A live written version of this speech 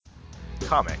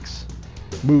comics,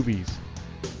 movies,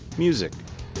 music,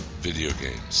 video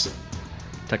games,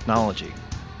 technology,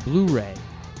 Blu-ray,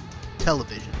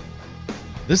 television.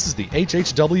 This is the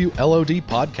HHW LOD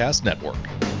Podcast Network.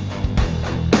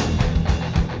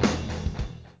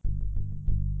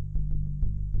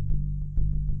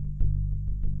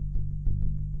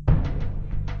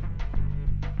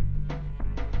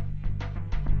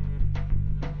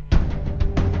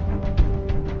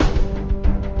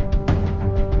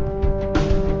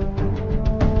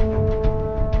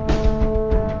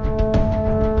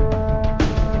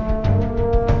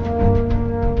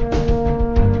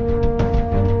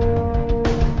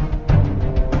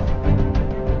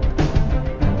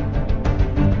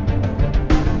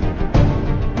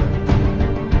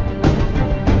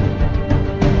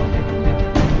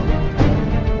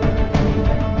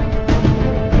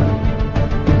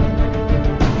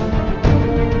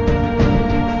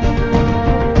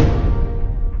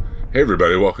 Hey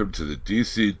everybody, welcome to the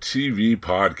DC TV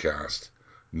podcast.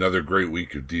 Another great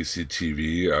week of DC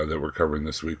TV that we're covering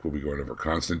this week. We'll be going over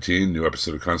Constantine, new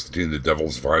episode of Constantine, The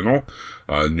Devil's Vinyl,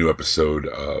 new episode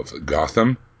of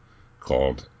Gotham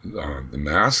called The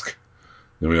Mask.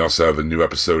 Then we also have a new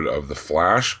episode of The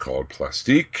Flash called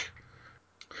Plastique.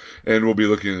 And we'll be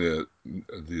looking at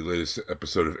the latest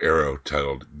episode of Arrow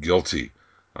titled Guilty,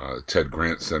 Ted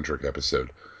Grant-centric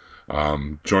episode.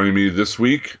 Joining me this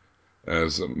week,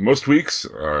 as most weeks,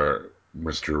 are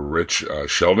Mr. Rich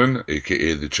Sheldon,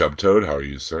 a.k.a. the Chub Toad. How are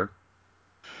you, sir?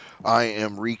 I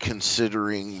am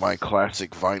reconsidering my classic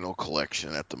vinyl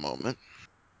collection at the moment.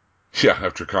 Yeah,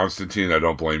 after Constantine, I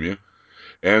don't blame you.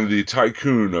 And the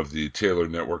tycoon of the Taylor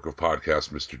Network of Podcasts,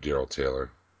 Mr. Daryl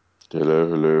Taylor.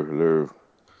 Hello.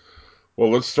 Well,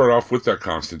 let's start off with that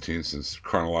Constantine, since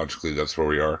chronologically that's where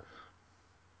we are.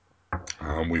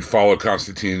 We follow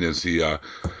Constantine as he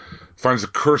finds a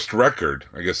cursed record.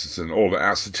 I guess it's an old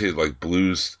acetate, like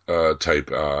blues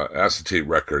type acetate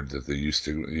record that they used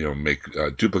to, make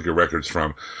duplicate records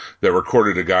from, that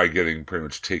recorded a guy getting pretty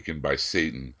much taken by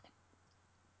Satan,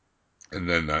 and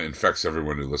then infects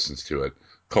everyone who listens to it.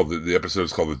 The episode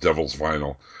is called The Devil's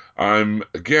Vinyl. I'm,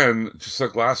 again, just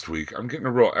like last week, I'm getting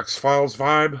a real X-Files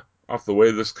vibe off the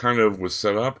way this kind of was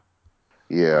set up.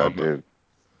 Yeah, I did.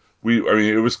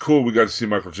 It was cool. We got to see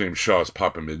Michael James Shaw as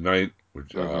Papa Midnight,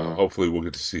 which hopefully we'll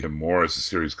get to see him more as the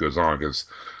series goes on, because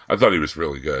I thought he was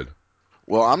really good.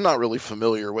 Well, I'm not really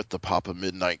familiar with the Papa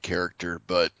Midnight character,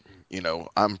 but,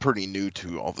 I'm pretty new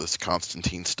to all this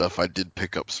Constantine stuff. I did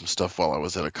pick up some stuff while I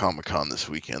was at a Comic-Con this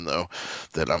weekend, though,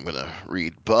 that I'm going to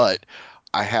read. But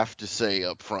I have to say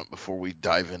up front before we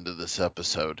dive into this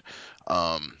episode,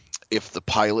 if the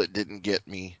pilot didn't get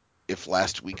me, if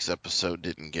last week's episode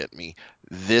didn't get me,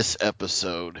 this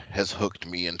episode has hooked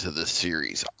me into this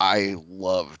series. I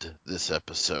loved this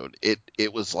episode.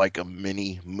 It was like a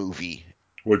mini movie.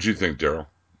 What'd you think, Daryl?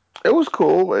 It was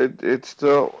cool.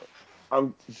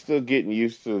 I'm still getting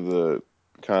used to the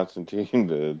Constantine.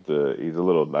 He's a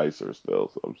little nicer still,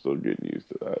 so I'm still getting used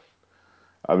to that.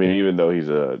 I mean, even though he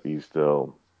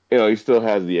still, he still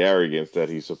has the arrogance that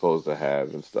he's supposed to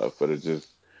have and stuff, but it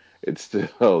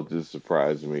still just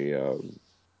surprised me. I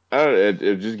don't know,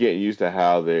 it just getting used to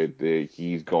how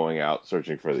he's going out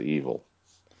searching for the evil.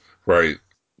 Right.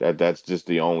 That's just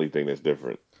the only thing that's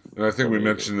different. And I think we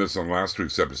mentioned this on last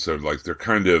week's episode, like they're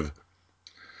kind of,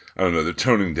 I don't know, they're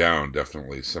toning down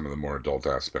definitely some of the more adult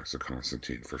aspects of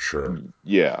Constantine, for sure.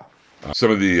 Yeah.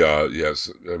 Some of the,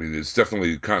 it's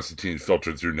definitely Constantine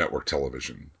filtered through network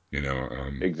television,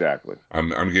 Exactly. I'm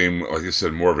getting, like I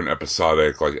said, more of an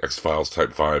episodic, like X-Files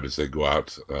type vibe as they go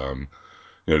out,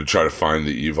 to try to find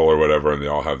the evil or whatever, and they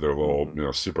all have their little,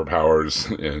 superpowers,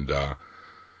 and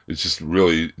it's just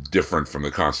really different from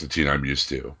the Constantine I'm used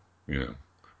to,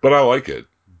 But I like it.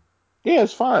 Yeah,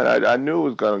 it's fine. I knew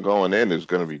it was going in. It's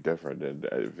going to be different, and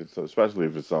especially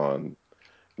if it's on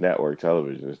network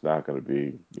television, it's not going to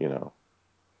be,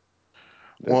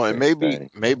 Well, and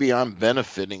maybe I'm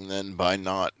benefiting then by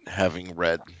not having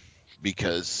read,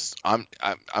 because I'm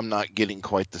not getting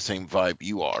quite the same vibe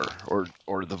you are, or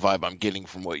the vibe I'm getting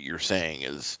from what you're saying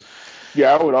is.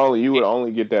 Yeah, you would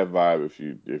only get that vibe if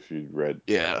you read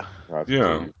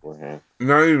Constantine beforehand. I'm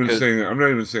not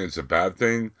even saying it's a bad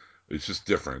thing. It's just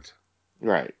different.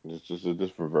 Right. It's just a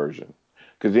different version.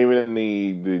 Because even in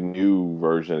the new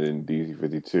version in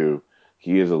DC-52,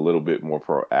 he is a little bit more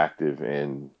proactive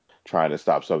in trying to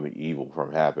stop something evil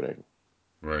from happening.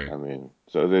 Right. I mean,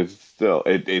 so there's still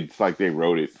it's like they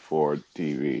wrote it for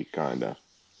TV, kind of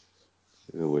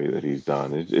the way that he's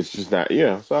done. It's just not,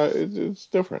 so it's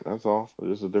different. That's all.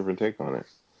 It's just a different take on it.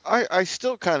 I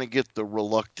still kind of get the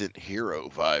reluctant hero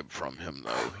vibe from him,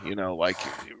 though. Like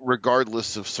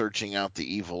regardless of searching out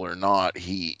the evil or not,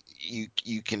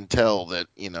 you can tell that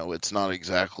it's not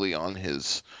exactly on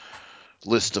his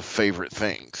list of favorite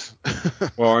things.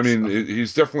 Well, I mean, So,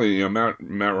 he's definitely, Matt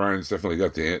Ryan's definitely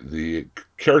got the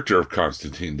character of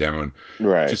Constantine down.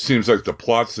 Right. Just seems like the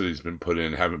plots that he's been put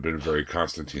in haven't been very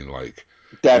Constantine like.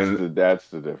 That's And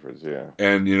the difference. Yeah.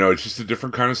 it's just a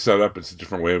different kind of setup. It's a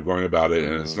different way of going about it,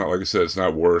 and it's Hmm. not, like I said, it's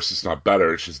not worse, it's not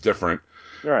better. It's just different.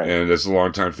 Right. And as a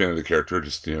longtime fan of the character,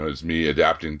 just it's me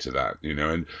adapting to that.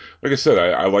 And like I said,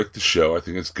 I like the show. I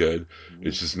think it's good. Hmm.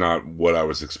 It's just not what I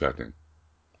was expecting,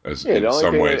 as Yeah. The in only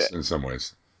some thing ways. that In some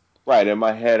ways, right in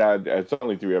my head, it's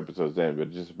only 3 episodes in,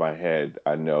 but just in my head,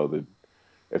 I know that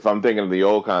if I'm thinking of the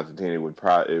old Constantine, it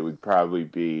would probably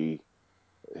be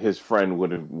his friend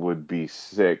would be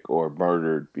sick or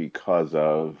murdered because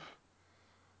of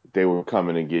they were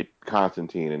coming to get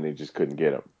Constantine and they just couldn't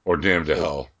get him. or damn to So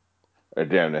hell. or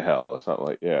damn to hell or something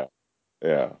like yeah.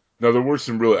 No, there were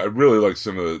some really. I really like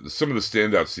some of the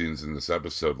standout scenes in this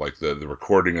episode, like the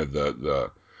recording of the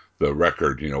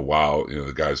record. While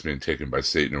the guy's being taken by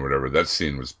Satan or whatever. That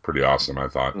scene was pretty awesome, I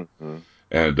thought. Hmm.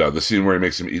 And the scene where he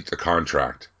makes him eat the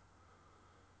contract.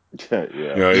 Yeah.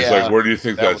 He's like, yeah, "Where do you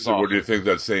think that was where do you awesome. think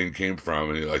that saying came from?"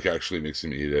 And he like actually makes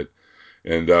him eat it.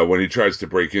 And when he tries to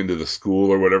break into the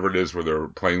school or whatever it is where they're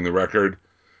playing the record,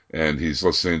 and he's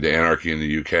listening to Anarchy in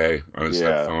the UK on his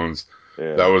Yeah. headphones,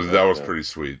 that Yeah. was that That's was it. pretty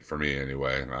sweet for me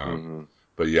anyway. Hmm.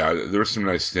 But yeah, there were some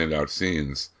nice standout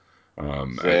scenes. I,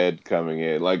 Zed coming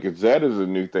in, like Zed is a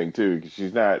new thing too, because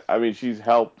she's not. I mean, she's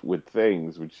helped with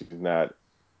things, but she's not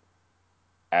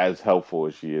as helpful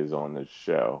as she is on the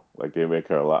show. Like they make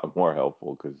her a lot more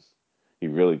helpful because he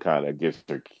really kind of gets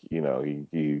her.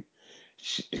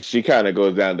 She kind of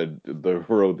goes down the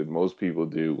road that most people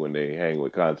do when they hang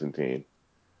with Constantine,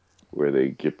 where they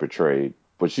get portrayed.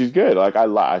 But she's good. Like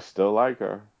I still like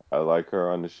her. I like her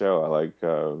on the show. I like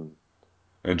how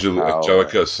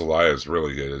Angelica Salaya is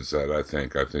really good as that. I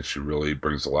think she really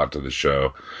brings a lot to the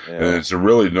show, and yeah. it's a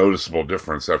really noticeable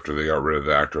difference after they got rid of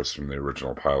the actress from the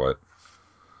original pilot.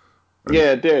 And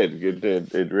Yeah, it did. It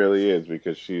did. It really is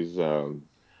because she's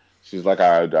like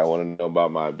I want to know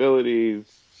about my abilities.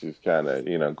 She's kind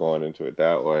of going into it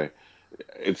that way.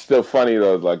 It's still funny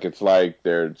though. It's like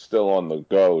they're still on the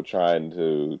go trying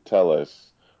to tell us,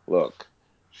 look,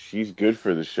 she's good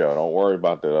for the show. Don't worry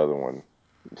about that other one.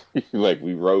 Like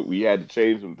we had to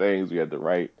change some things. We had to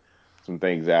write some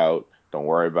things out. Don't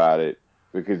worry about it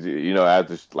because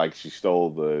after like she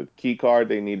stole the key card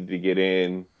they needed to get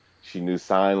in. She knew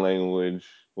sign language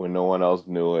when no one else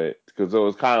knew it because it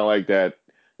was kind of like that.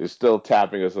 It's still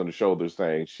tapping us on the shoulder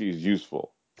saying she's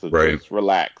useful. So right, just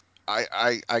relax.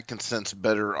 I can sense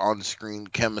better on-screen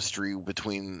chemistry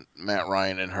between Matt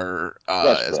Ryan and her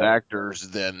Much as better. actors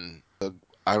than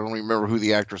I don't remember who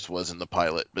the actress was in the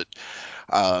pilot, but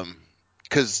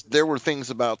because there were things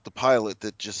about the pilot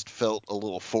that just felt a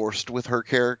little forced with her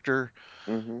character,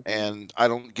 Hmm. and I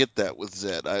don't get that with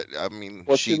Zed. I mean,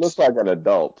 Well, she looks she's like an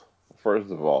adult,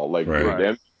 first of all. Like right. right.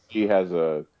 the MTV has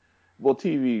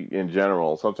TV in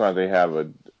general. Sometimes they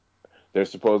have they're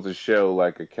supposed to show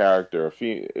like a character.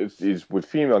 It's with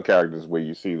female characters where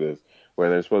you see this, where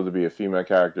there's supposed to be a female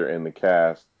character in the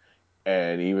cast,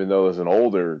 and even though it's an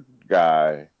older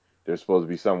guy, there's supposed to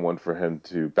be someone for him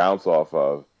to bounce off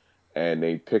of, and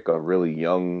they pick a really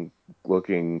young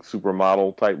looking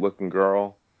supermodel type looking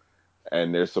girl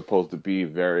and they're supposed to be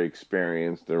very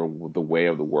experienced. They're the way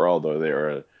of the world, or they're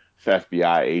a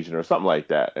FBI agent or something like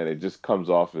that. And it just comes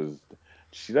off as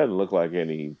she doesn't look like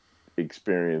any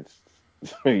experienced,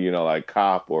 like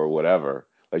cop or whatever.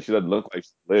 Like she doesn't look like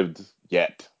she lived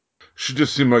yet. She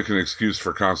just seemed like an excuse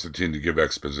for Constantine to give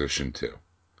exposition to.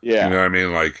 You know Yeah, what I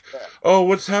mean? Like, yeah, oh,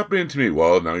 what's happening to me?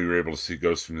 Well, now you're able to see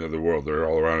ghosts from the other world. They're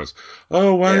all around us.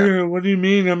 Oh, Yeah, what do you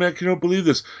mean? I mean, I cannot believe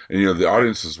this. And the right.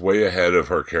 audience is way ahead of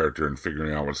her character and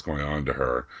figuring out what's going on to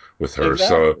her with her.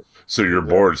 So, exactly, so you're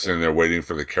bored exactly. sitting there waiting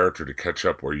for the character to catch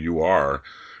up where you are.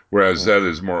 Whereas Zed Mhm.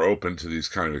 is more open to these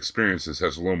kind of experiences,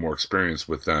 has a little more experience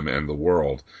with them and the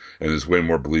world, and is way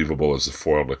more believable as a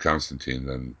foil to Constantine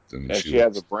than And she she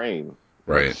has a was. brain.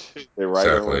 Like Right. they write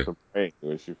her Exactly. with a brain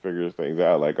when she figures things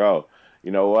out. Like, oh,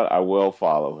 you know what? I will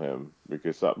follow him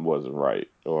because something wasn't right,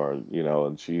 or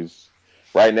and she's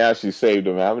right now she's saved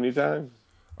him how many times?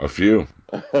 A few.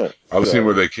 I was seeing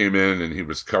where So, they came in and he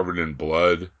was covered in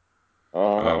blood,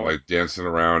 uh, like dancing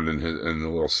around in the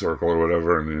little circle or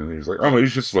whatever. And then he was like, "Oh,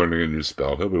 he's just learning a new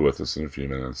spell. He'll be with us in a few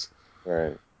minutes."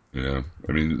 right.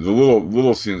 I mean, the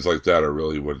little scenes like that are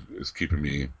really what is keeping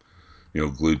me,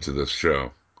 glued to this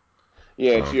show.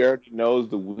 Yeah, Um, she already knows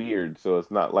the weird, so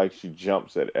it's not like she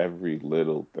jumps at every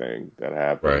little thing that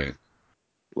happens. right.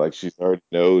 Like she already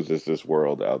knows there's this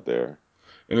world out there.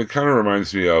 And it kind of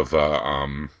reminds me of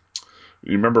you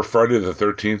remember Friday the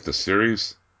 13th, the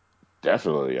series?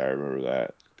 Definitely, I remember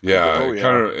that. Good Yeah, Oh day.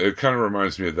 yeah. it kind of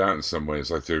reminds me of that in some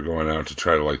ways, like they're going out to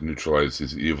try to like neutralize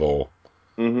these evil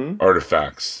Mm-hmm.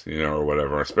 artifacts, or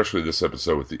whatever. Especially this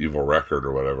episode with the evil record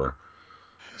or whatever. Well,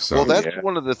 Oh So, that's yeah.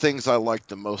 one of the things I like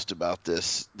the most about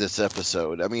this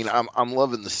episode. I mean, I'm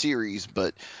loving the series,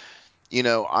 but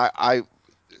I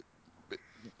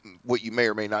what you may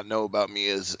or may not know about me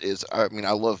is I mean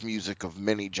I love music of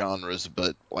many genres,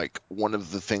 but like one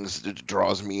of the things that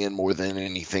draws me in more than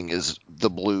anything is the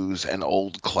blues and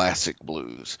old classic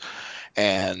blues.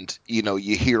 And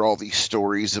you hear all these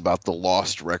stories about the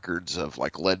lost records of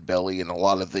like Lead Belly and a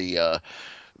lot of the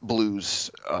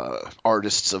blues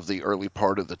artists of the early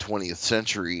part of the 20th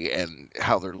century and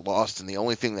how they're lost. And the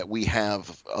only thing that we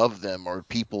have of them are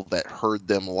people that heard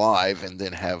them live and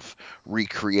then have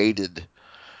recreated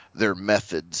their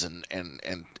methods and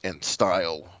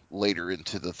style later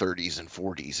into the 30s and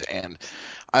 40s. And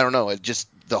I don't know, it just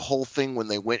the whole thing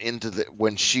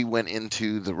when she went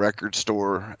into the record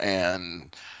store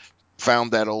and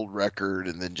found that old record,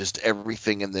 and then just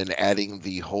everything, and then adding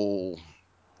the whole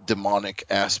demonic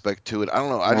aspect to it. I don't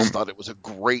know, I just well, thought it was a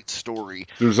great story.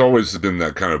 there's always been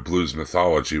that kind of blues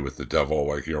mythology with the devil,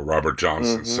 like Robert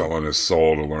Johnson Mm-hmm. selling his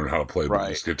soul to learn how to play Right.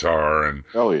 blues guitar, and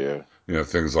Oh yeah.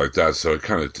 things like that. So it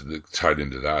kind of tied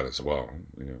into that as well.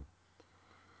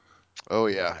 Oh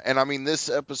yeah, and I mean this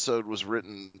episode was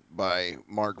written by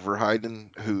Mark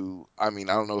Verheiden, who I mean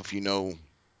I don't know if you know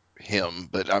him,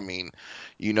 but I mean,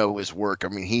 his work. I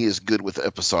mean, he is good with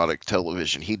episodic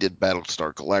television. He did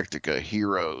Battlestar Galactica,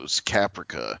 Heroes,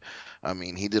 Caprica. I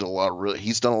mean, he's done a lot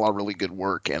of really good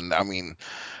work, and I mean,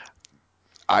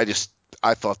 I just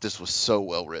I thought this was so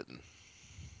well written.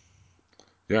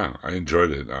 Yeah, I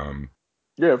enjoyed it.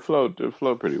 Yeah, it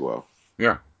flowed pretty well.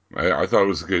 Yeah, I thought it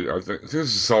was a good. I think it's a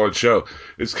solid show.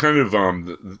 It's kind of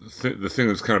the thing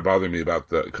that's kind of bothering me about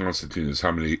the Constantine is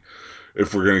how many,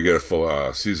 if we're going to get a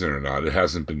full season or not. It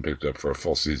hasn't been picked up for a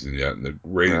full season yet, and the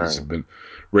Right.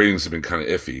 ratings have been kind of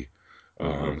iffy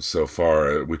Mm-hmm. so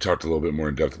far. We talked a little bit more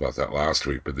in depth about that last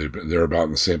week, but they're about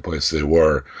in the same place they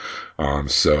were.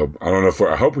 So I don't know if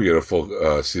I hope we get a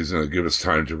full season and give us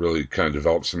time to really kind of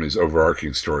develop some of these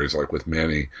overarching stories, like with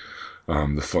Manny,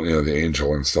 the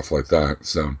angel and stuff like that.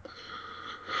 So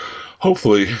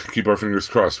hopefully, keep our fingers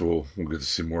crossed. We'll get to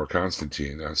see more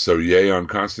Constantine. So yay on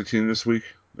Constantine this week,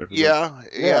 everybody. Yeah,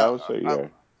 Yeah, yeah. I would say I, yeah.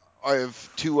 I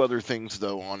have two other things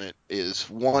though on it. Is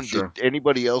one, did Sure.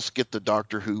 anybody else get the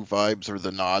Doctor Who vibes or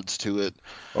the nods to it?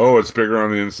 Oh, it's bigger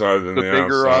on the inside than The the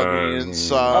bigger on the outside. Oh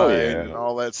inside yeah. and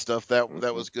all that stuff, that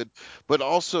Mm-hmm. was good. But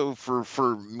also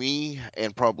for me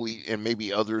and probably and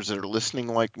maybe others that are listening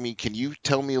like me, can you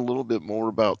tell me a little bit more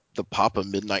about the Papa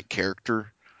Midnight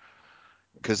character?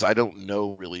 Because I don't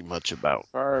know really much about.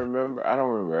 If I remember, I don't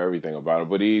remember everything about it,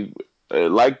 but he,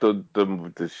 like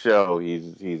the show,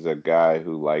 he's a guy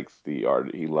who likes the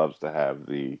art. He loves to have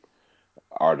the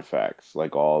artifacts,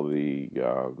 like all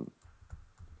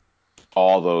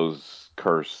those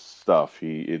cursed stuff.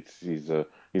 He's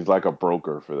like a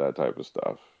broker for that type of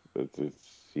stuff.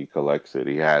 He collects it.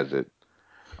 He has it.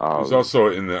 He's Um, also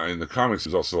in the comics.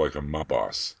 He's also like a mob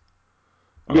boss.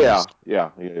 Um, yeah, yeah,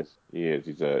 he is. He is.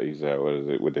 He's a what is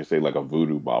it? What they say, like a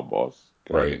voodoo mob boss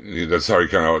kind right. of. That's how he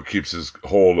kind of keeps his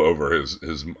hold over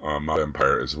his mob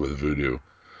empire is with voodoo.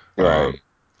 Right. Um,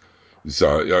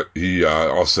 So he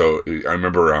also, I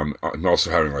remember him also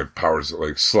having like powers,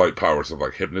 like slight powers of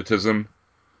like hypnotism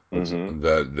Mm-hmm.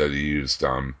 that he used.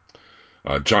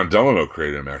 John Delano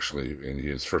created him actually, and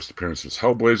his first appearance was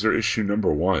Hellblazer issue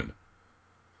number one. Yeah,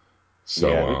 So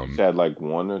I think he's had like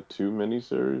one or two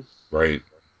miniseries. right,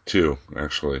 two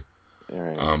actually. All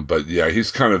right. But yeah, he's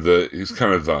kind of almost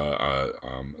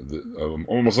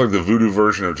like the voodoo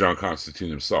version of John Constantine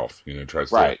himself. Tries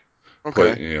to Right.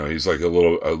 play. Okay. He's like a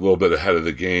little bit ahead of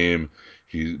the game.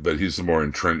 But he's more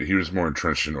entrenched. He was more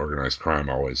entrenched in organized crime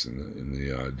always in the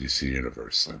DC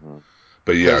universe. So. Mm-hmm.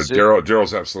 But yeah, Because it,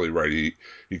 Daryl's absolutely right.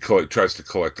 He tries to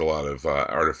collect a lot of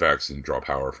artifacts and draw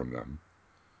power from them.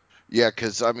 yeah,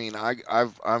 because I mean,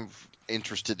 I'm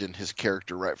interested in his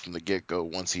character right from the get go.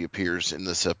 Once he appears in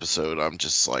this episode, I'm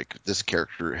just like, this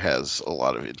character has a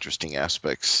lot of interesting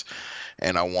aspects,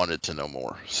 and I wanted to know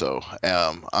more. So,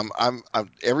 I'm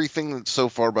everything that's so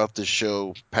far about this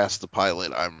show past the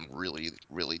pilot, I'm really,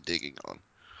 really digging on.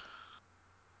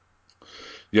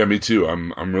 Yeah, me too.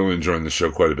 I'm really enjoying the show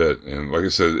quite a bit, and like I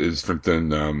said, it's different than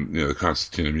the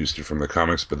Constantine I'm used to from the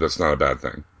comics, but that's not a bad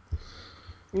thing.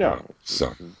 No,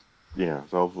 So yeah.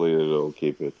 So hopefully it'll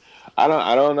keep it. I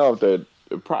don't know if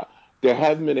there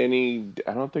haven't been any.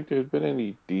 I don't think there's been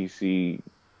any DC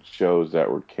shows that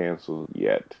were canceled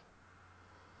yet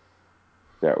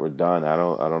that were done. I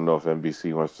don't know if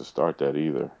NBC wants to start that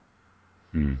either.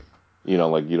 hmm.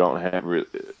 Like you don't have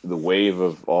the wave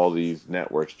of all these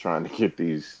networks trying to get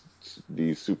these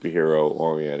superhero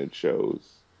oriented shows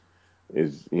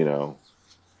is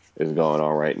is going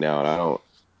on right now, and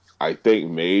I think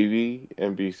maybe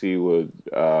NBC would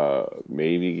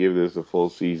maybe give this a full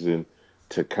season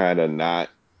to kind of not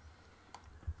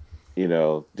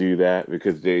do that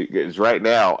because right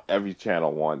now every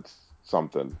channel wants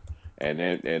something, and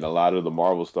a lot of the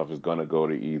Marvel stuff is going to go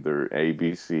to either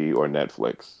ABC or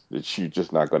Netflix. That you're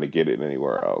just not going to get it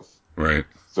anywhere else. Right.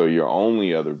 So your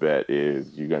only other bet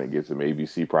is you're going to get some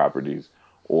ABC properties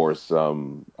or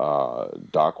some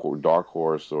Dark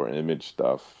Horse or Image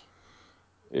stuff.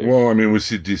 Well, I If mean, we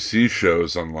see DC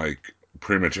shows on like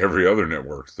pretty much every other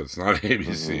network that's not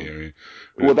ABC. hmm I mean,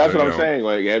 Well, that's what you I'm know, saying.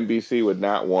 Like NBC would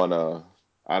not want to.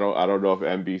 I don't know if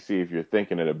NBC, if you're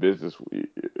thinking in a business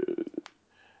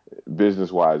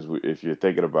wise, if you're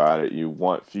thinking about it, you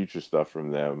want future stuff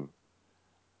from them.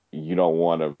 You don't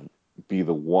want to be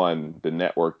the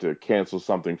network to cancel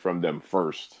something from them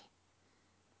first,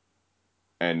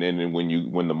 and then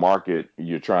when the market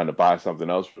you're trying to buy something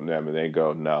else from them, and they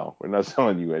go, no, we're not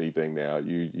selling you anything now.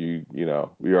 We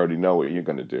already know what you're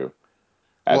going to do,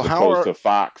 Well, as opposed to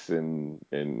Fox and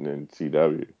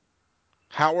CW.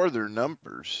 how are their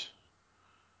numbers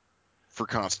for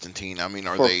Constantine? I mean,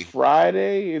 are For they?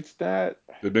 Friday, it's not.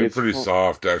 they've been It's pretty for.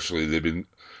 soft actually. They've been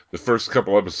the first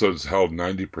couple episodes held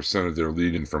 90% of their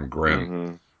lead in from Grimm,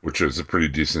 hmm which is a pretty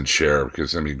decent share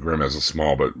because I mean Grimm has a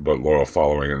small but loyal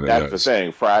following, and That's the it's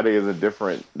thing. Friday is a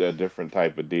different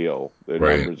type of deal. Their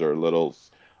right. numbers are a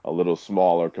little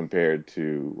smaller compared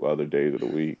to other days of the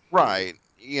week. Right.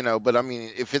 But I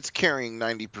mean, if it's carrying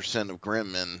 90% of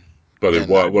Grimmin, But then I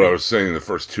what I mean, was saying, the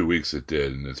first 2 weeks it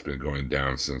did, and it's been going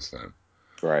down since then.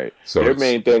 Right. So Their it's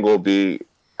main thing will be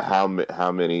how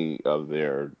many of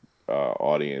their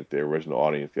audience, their original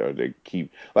audience, they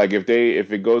keep. Like if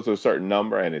it goes to a certain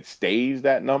number and it stays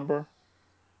that number,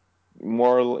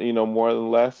 more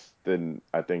than less, then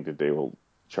I think that they will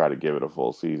try to give it a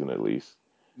full season at least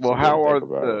well, and then how think are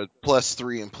about it. the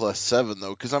 +3 and +7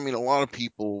 though? Because I mean, a lot of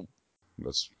people.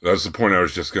 that's the point I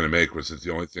was just going to make. Was that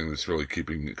the only thing that's really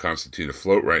keeping Constantine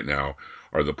afloat right now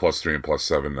are the +3 and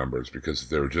 +7 numbers? Because if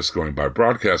they were just going by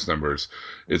broadcast numbers,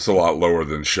 it's a lot lower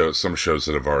than some shows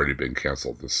that have already been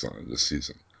canceled this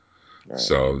season. Right.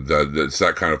 So that's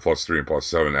that kind of +3 and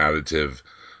 +7 additive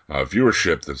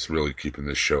viewership that's really keeping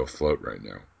this show afloat right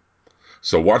now.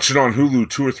 So watch it on Hulu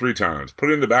 2 or 3 times. Put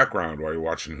it in the background while you're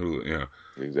watching Hulu.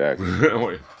 Exactly. Put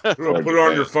Or it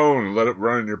on your phone and let it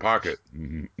run in your pocket.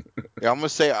 Mm-hmm. Yeah, I'm gonna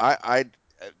say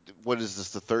what is this,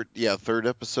 the third? Yeah, third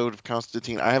episode of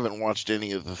Constantine. I haven't watched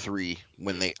any of the three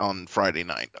when they on Friday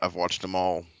night. I've watched them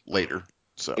all later.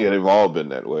 So Yeah, they've all been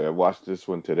that way. I watched this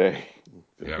one today.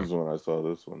 This Yeah. is when I saw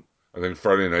this one. I think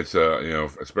Friday nights,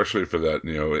 especially for that,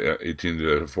 18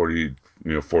 to 40,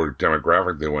 40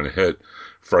 demographic they want to hit.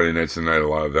 Friday nights and night, a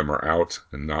lot of them are out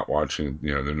and not watching,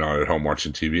 they're not at home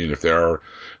watching TV. And if they are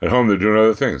at home, they're doing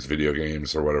other things, video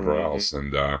games or whatever hmm else.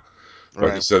 And, like you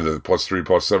right. said, the +3,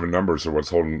 +7 numbers are what's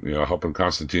holding, helping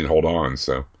Constantine hold on.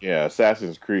 So, Yeah,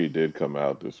 Assassin's Creed did come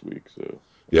out this week, so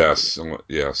yes,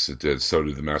 it did. So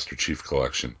did the Master Chief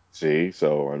Collection. see,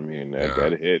 so I mean that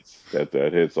Yeah. hits that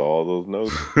hits all those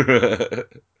notes.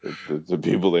 It's the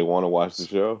people they want to watch the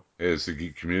show. It's the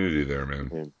geek community there,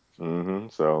 man.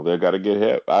 So they got to get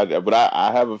hit. But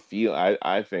I have a feel.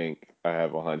 I think I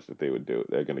have a hunch that they would do it.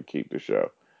 They're going to keep the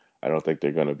show. I don't think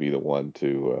they're going to be the one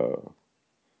to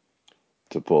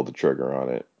pull the trigger on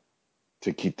it.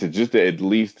 To keep to just at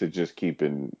least to just keep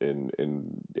in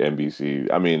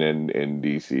NBC. I mean in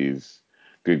DC's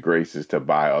good graces to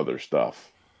buy other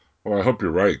stuff. Well, I hope you're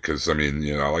right because I mean,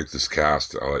 I like this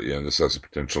cast. This has the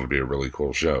potential to be a really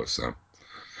cool show. So,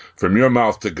 from your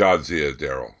mouth to God's ear,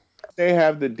 Daryl. They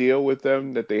have the deal with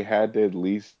them that they had to at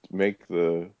least they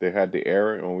had to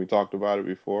air it when we talked about it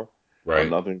before. On Right,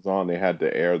 Nothing's On, they had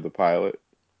to air the pilot.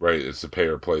 right. It's a pay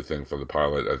or play thing for the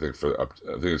pilot. I think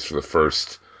it's for the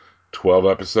first 12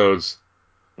 episodes.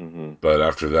 hmm But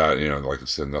after that, like I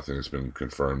said, nothing has been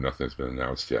confirmed. Nothing's been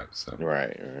announced yet. So,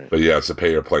 Right, right. but yeah, it's a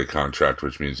pay or play contract,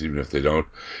 which means even if they don't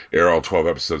air all 12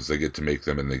 episodes, they get to make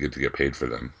them and they get to get paid for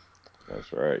them.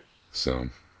 That's right. So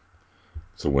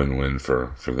it's a win-win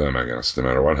for them, I guess, no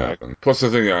matter what Exactly. happens. Plus, the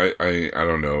thing I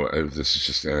don't know if this is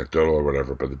just anecdotal or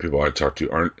whatever, but the people I talk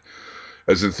to aren't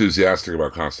as enthusiastic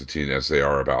about Constantine as they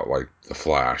are about like The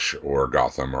Flash or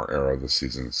Gotham or Arrow this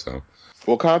season. So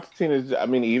Well, Constantine is. I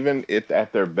mean, even it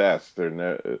at their best,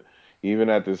 even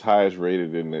at this highest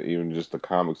rated in even just the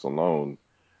comics alone.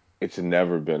 It's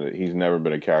never been. He's never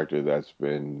been a character that's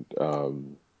been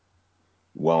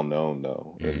well known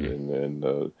though, mhm.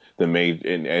 in the main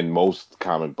and most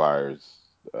comic buyers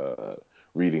uh,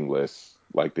 reading lists.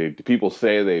 Like people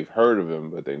say they've heard of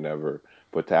him, but they never.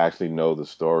 But to actually know the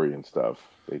story and stuff,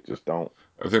 they just don't.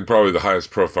 I think probably the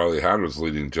highest profile he had was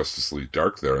leading Justice League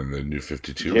Dark there in the New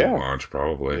 52 Yeah, relaunch,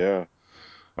 probably. yeah.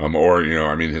 Or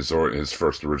I mean his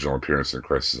first original appearance in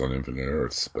Crisis on Infinite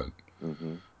Earths, but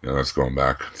Hmm. that's going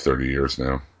back 30 years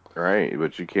now. Right,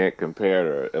 but you can't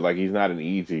compare to like he's not an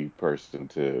easy person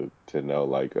to know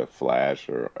like a Flash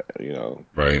or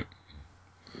Right.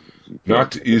 you can't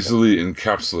Not compare that. easily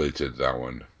encapsulated, that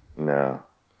one. No.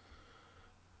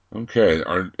 Okay,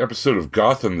 our episode of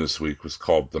Gotham this week was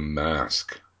called The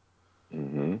Mask.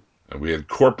 Hmm. And we had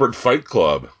Corporate Fight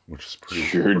Club, which is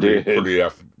Sure did. pretty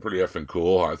effing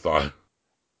cool, I thought.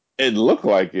 It looked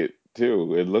like it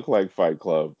too. It looked like Fight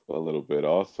Club a little bit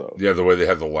also. Yeah, the way they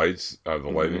had the lights, the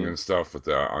lighting Hmm. and stuff with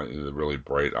the really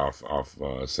bright off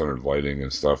centered lighting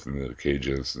and stuff in the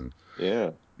cages, and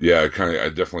Yeah. yeah, I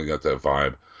definitely got that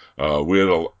vibe. We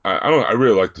had I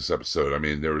really liked this episode. I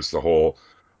mean, there was the whole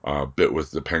bit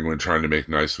with the Penguin trying to make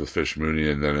nice with Fish Mooney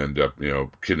and then end up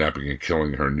kidnapping and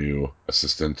killing her new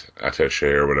assistant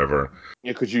attaché or whatever.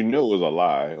 Yeah, because you knew it was a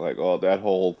lie. Like, oh, that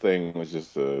whole thing was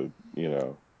just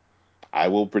I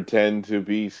will pretend to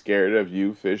be scared of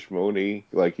you, Fish Mooney.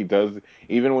 Like he does,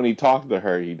 even when he talks to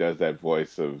her, he does that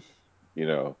voice of, you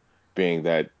know, being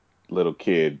that little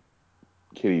kitty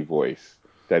voice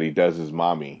that he does his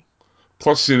mommy.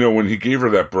 Plus, when he gave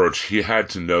her that brooch, he had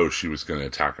to know she was going to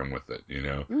attack him with it. You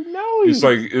know It's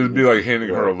like he it'd be was like gonna handing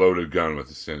do her a it. loaded gun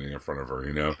with it standing in front of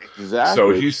her. So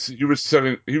Exactly. he was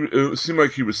setting. It seemed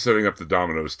like he was setting up the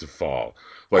dominoes to fall.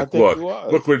 I Like, think he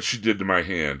look was. what she did to my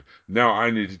hand. Now I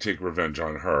need to take revenge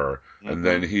on her. And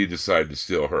then Hmm. he decided to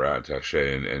steal her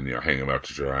attaché and hang him out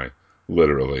to dry,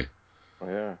 literally.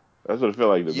 Yeah, that's what it felt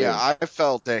like to Yeah, me. I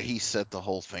felt that he set the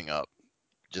whole thing up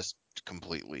just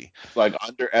completely. Like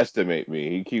underestimate me.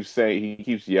 He keeps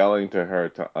yelling to her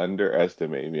to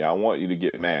underestimate me. I want you to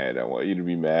get mad. I want you to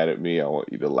be mad at me. I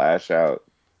want you to lash out.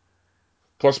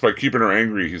 Plus, by keeping her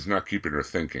angry, he's not keeping her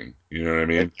thinking. You know what I And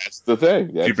mean? that's the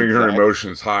thing. That's Keeping her exactly.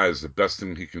 emotions high is the best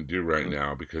thing he can do right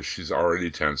now because she's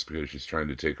already tense because she's trying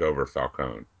to take over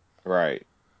Falcone. Right.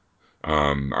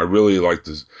 I really like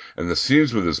this, and the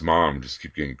scenes with his mom just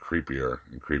keep getting creepier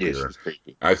and Yeah, creepier. she's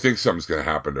creepy. I think something's going to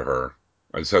happen to her.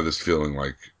 I just have this feeling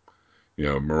like,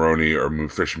 Maroni or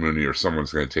Fish Mooney or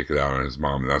someone's going to take it out on his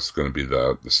mom, and that's going to be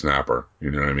the snapper.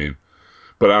 You know what I mean?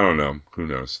 But I don't know. Who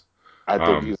knows? I think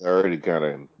Um, he's already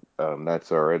kind of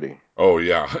nuts already. oh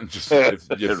yeah, just if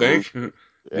you Ruthless. think,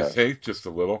 Yeah. just a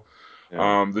little.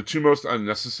 Yeah. The two most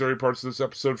unnecessary parts of this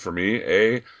episode for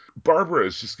me, Barbara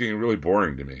is just getting really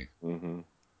boring to me. Hmm.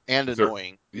 And With her,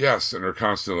 annoying. yes, and her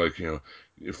constant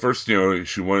like first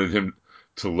she wanted him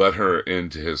to let her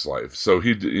into his life, so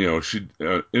she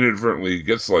inadvertently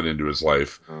gets let into his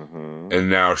life, Hmm. and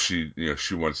now she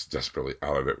wants desperately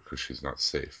out of it because she's not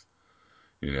safe.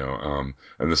 And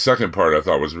the second part I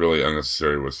thought was really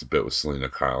unnecessary was the bit with Selena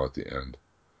Kyle at the end.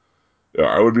 Yeah,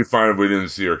 I would be fine if we didn't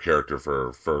see her character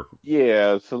for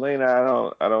Yeah,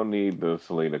 Selena. I don't need the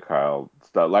Selena Kyle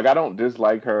stuff. Like I don't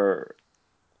dislike her,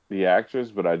 the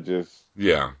actress, but I just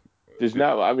yeah. there's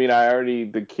not. I mean, I already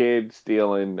the kid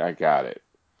stealing. I got it.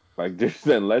 Like there's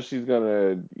unless she's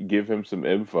gonna give him some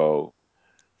info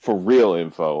for real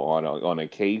info on a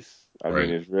case. I mean, Right.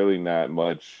 it's really not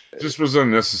much. Just was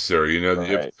unnecessary.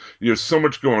 Right. You have so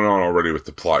much going on already with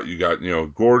the plot. You got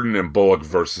Gordon and Bullock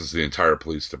versus the entire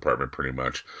police department, pretty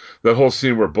much. That whole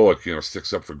scene where Bullock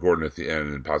sticks up for Gordon at the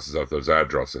end and passes out those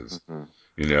addresses. Hmm.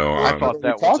 You know, Yeah, I um, remember thought we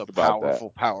that was a talked about that. powerful,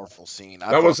 powerful scene. I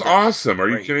that was thought that was awesome. Are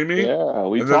you great. kidding me? Yeah,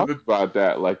 we And then talked about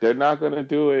that. Like they're not gonna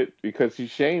do it because he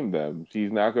shamed them.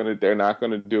 She's not gonna. They're not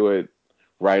gonna do it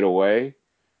right away.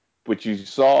 But you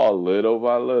saw little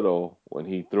by little when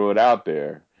he threw it out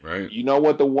there. right, You know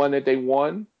what? The one that they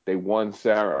won, they won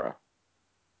Sarah,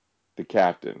 the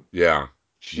captain. yeah,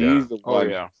 yeah. She's the Oh one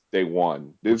that yeah. they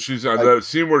won. Well, This she's like that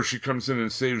scene where she comes in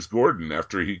and saves Gordon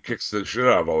after he kicks the shit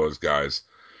out of all those guys.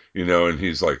 And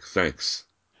he's like, "Thanks."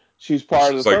 she's And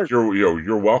part of she's the like, circle.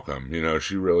 "You're welcome."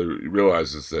 She really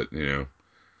realizes that.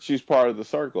 She's part of the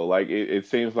circle. Like it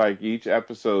seems like each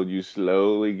episode you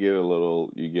slowly get a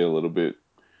little. You get a little bit.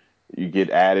 You get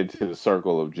added to the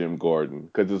circle of Jim Gordon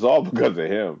because it's all because of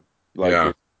him. Like Yeah.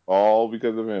 it's all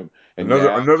because of him. And Another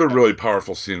now, another really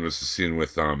powerful scene was the scene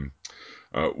with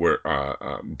where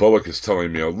Bullock is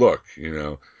telling me, "Oh, look,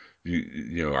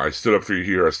 I stood up for you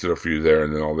here, I stood up for you there,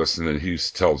 and then all this," and then he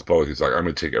tells Bullock, he's like, "I'm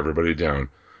going to take everybody down.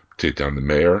 Take down the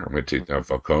mayor. I'm going to take down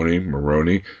Falcone,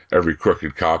 Maroney, every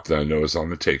crooked cop that I know is on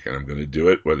the take, and I'm going to do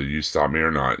it whether you stop me or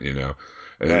not." And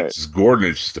Right. it's just Gordon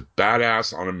is just a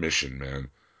badass on a mission, man,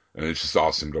 and it's just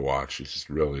awesome to watch. It's just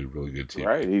really, really good TV.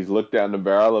 Right. He's looked down the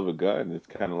barrel of a gun. It's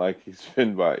kind of like he's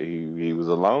been by. He was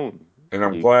alone. And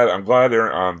I'm He, glad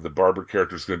the Barbara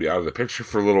character is going to be out of the picture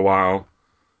for a little while,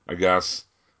 I guess,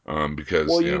 because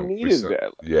well, you we needed said,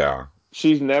 that. yeah,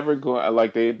 She's never going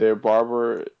like they're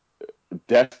Barbara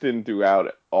destined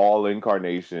throughout all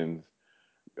incarnations.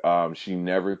 She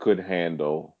never could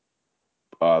handle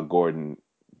Gordon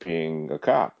being a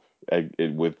cop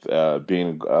with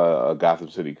being a Gotham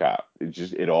City cop.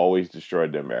 It always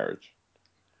destroyed their marriage.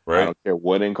 I right. don't care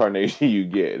what incarnation you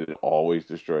get, it always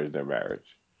destroys their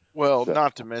marriage. Well, So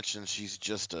not to mention she's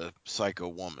just a psycho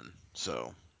woman,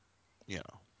 so you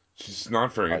know. She's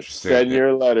not very interesting. send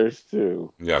your letters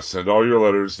too. Yeah, send all your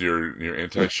letters, your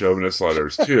anti-chauvinist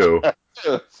letters to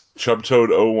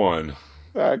Chubtoad01.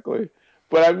 Exactly.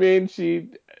 But I mean,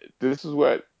 this is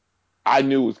what I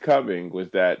knew was coming was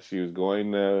that she was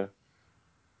going to,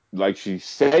 like she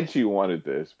said she wanted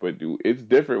this, but it's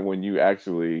different when you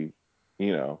actually,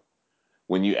 you know,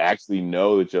 when you actually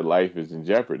know that your life is in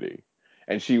jeopardy.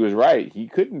 And she was right. He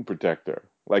couldn't protect her.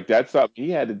 Like that's something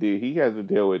he has to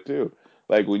deal with too.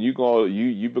 Like when you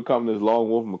become this lone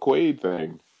wolf McQuaid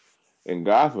thing in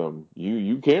Gotham,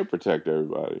 you can't protect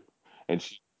everybody. And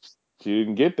she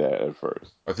didn't get that at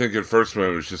first. I think at first when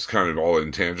it was just kind of all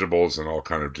intangibles and all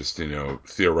kind of just,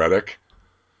 theoretic.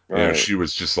 Right. She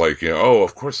was just like, oh,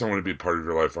 of course I want to be part of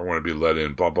your life. I want to be let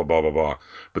in, blah, blah, blah, blah, blah.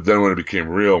 But then when it became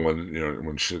real,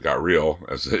 when shit got real,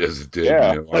 as it did in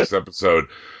Yeah. the last episode,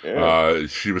 Yeah.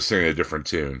 she was singing a different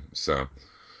tune. So,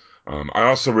 I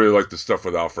also really like the stuff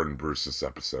with Alfred and Bruce this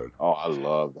episode. Oh, I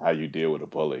love how you deal with a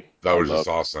bully. That I was love just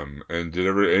awesome. And did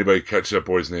anybody catch that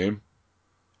boy's name?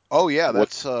 Oh yeah, what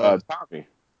that's Tommy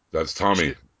That's Tommy.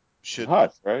 should should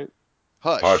Hush, right?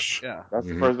 Hush, Hush. yeah. That's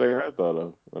the Hmm. first thing I thought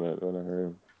of when I heard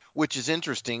him. Which is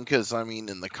interesting because I mean,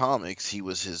 in the comics, he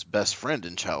was his best friend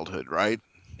in childhood, right?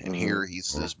 And Hmm. here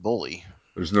he's Well, this bully.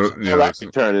 there's no, So Well, that there's could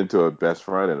no, turn into a best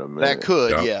friend in a that minute.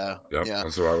 could, yep, yeah, yep. yeah.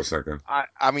 That's what I was thinking.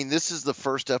 I mean, this is the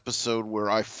first episode where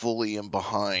I fully am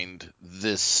behind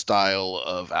this style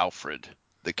of Alfred,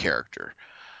 the character.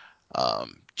 I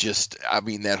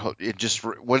mean,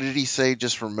 what did he say?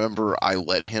 Just remember, I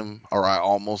let him, or I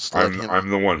almost let him. I'm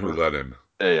the one who Or, let him.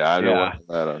 Hey, I know what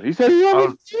yeah. that. He said he I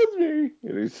wanted was, to kiss me,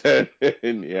 and he said,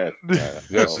 and "Yes,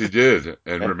 Yes, he did. And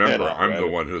and remember, I'll I'm let the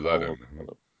him. one who let him.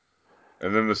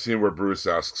 And then the scene where Bruce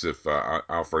asks if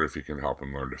Alfred if he can help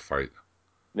him learn to fight.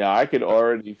 Now I could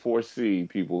already foresee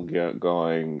people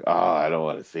going, "Oh, I don't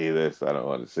want to see this. I don't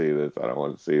want to see this. I don't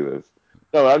want to see this."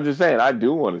 No, I'm just saying I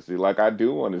do want to see. Like I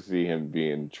do want to see him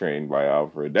being trained by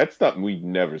Alfred. That's something we've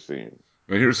never seen.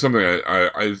 And here's something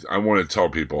I want to tell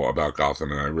people about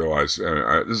Gotham, and I realize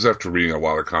this is after reading a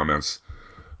lot of comments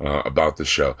about the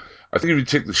show. I think if you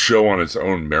take the show on its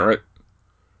own merit,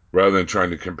 rather than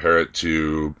trying to compare it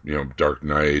to Dark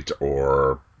Knight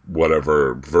or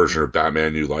whatever version of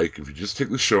Batman you like, if you just take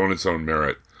the show on its own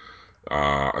merit,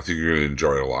 I think you're going to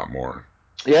enjoy it a lot more.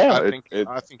 Yeah, I think it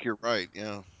I think you're right.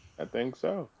 Yeah. I think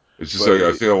so. It's just But like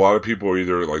I think a lot of people are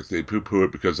either like they poo-poo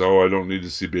it because I don't need to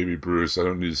see Baby Bruce, I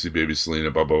don't need to see Baby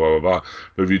Selena, blah blah blah blah blah.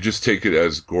 But if you just take it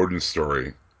as Gordon's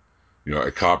story,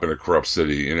 a cop in a corrupt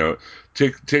city,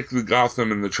 take the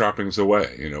Gotham and the trappings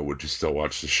away, would you still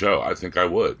watch the show? I think I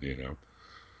would.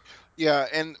 Yeah,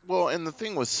 and the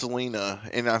thing with Selena,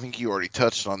 and I think you already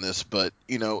touched on this, but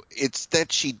it's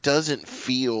that she doesn't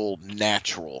feel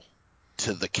natural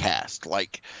to the cast.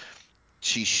 Like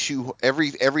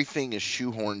everything is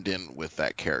shoehorned in with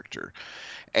that character,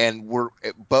 and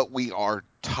we are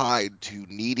tied to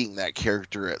needing that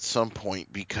character at some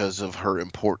point because of her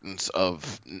importance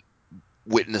of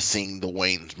witnessing the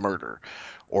Wayne's murder.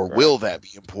 Or right, will that be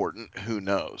important? Who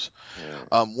knows?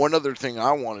 right. One other thing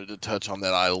I wanted to touch on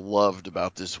that I loved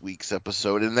about this week's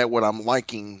episode, and that what I'm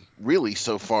liking really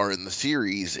so far in the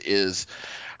series, is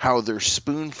how they're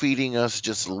spoon feeding us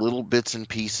just little bits and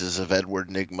pieces of Edward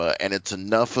Nygma, and it's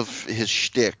enough of his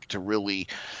shtick to really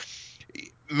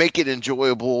make it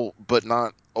enjoyable, but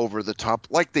not over the top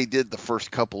like they did the first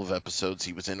couple of episodes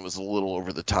he was in. It was a little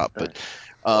over the top, but Right.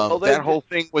 Well, they that did. whole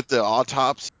thing with the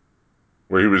autopsy.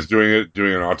 Where he was doing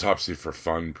an autopsy for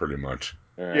fun, pretty much.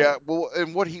 Right. Yeah, well,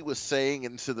 and what he was saying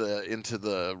into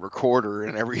the recorder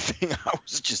and everything, I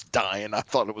was just dying. I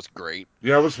thought it was great.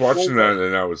 Yeah, I was watching Well, that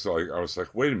and I was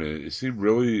like, wait a minute, is he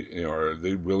really, are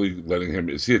they really letting him,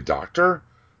 is he a doctor?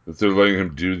 That they're letting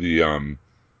him do the,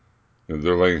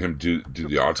 they're letting him do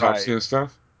the autopsy Right. and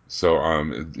stuff? So,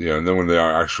 and then when the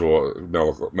actual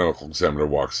medical examiner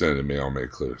walks in, it may all make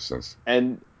clear sense.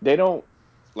 and they don't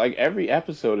like every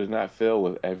episode is not filled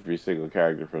with every single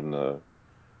character from the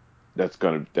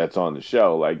that's on the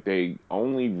show. Like they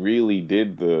only really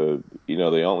did they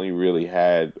only really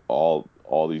had all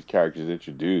these characters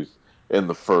introduced in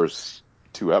the first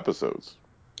two episodes.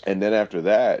 And then after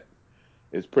that,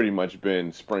 it's pretty much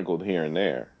been sprinkled here and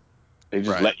there. They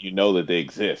just Right. let you know that they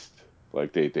exist.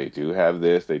 Like they do have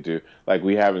this, they do like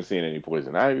we haven't seen any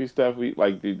Poison Ivy stuff. We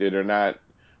like they're not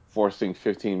forcing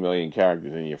 15 million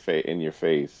characters in your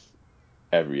face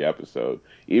every episode.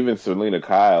 Even Selena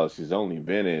Kyle, she's only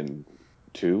been in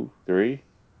two, three.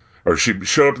 Or she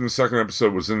showed up in the second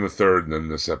episode, was in the third, and then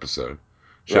this episode.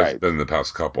 She hasn't Right. been in the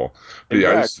past couple. But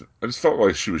yeah, Exactly. I just felt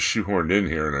like she was shoehorned in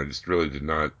here, and I just really did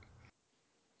not.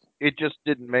 It just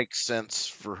didn't make sense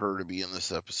for her to be in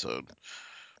this episode.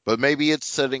 But maybe it's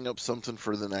setting up something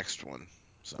for the next one.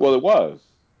 So, Well, it was.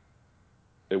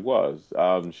 It was.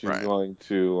 She's right. going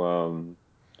to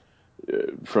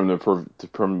from the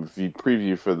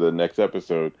preview for the next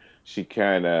episode. She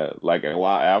kind of like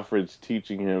while Alfred's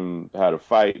teaching him how to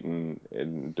fight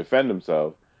and defend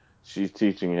himself, she's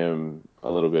teaching him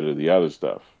a little bit of the other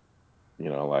stuff.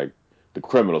 Like the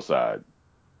criminal side.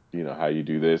 How you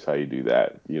do this, how you do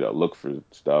that. Look for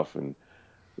stuff, and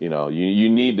you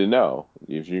need to know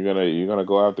if you're gonna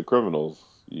go after criminals.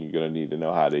 You're gonna need to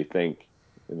know how they think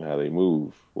and how they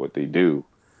move, what they do.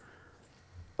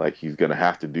 Like he's gonna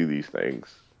have to do these things.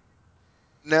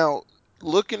 Now,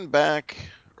 looking back,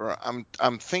 or I'm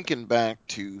thinking back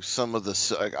to some of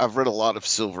the. I've read a lot of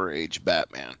Silver Age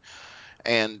Batman,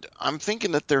 and I'm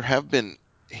thinking that there have been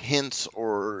hints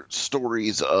or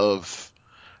stories of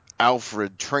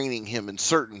Alfred training him in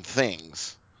certain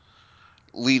things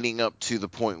leading up to the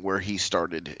point where he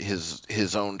started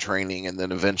his own training, and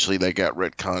then eventually they got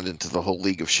retconned into the whole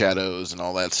League of Shadows and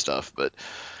all that stuff. But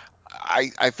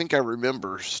I think I remember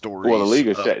Well, the stories. League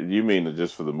of Shadows, you mean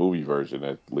just for the movie version,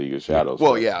 that League of Yeah. Shadows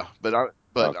Well, stuff? yeah, but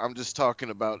Okay. I'm just talking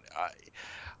about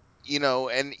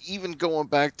and even going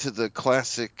back to the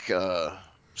classic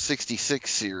 66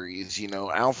 series,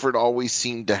 Alfred always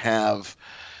seemed to have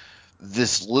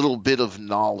this little bit of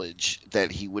knowledge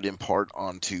that he would impart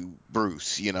onto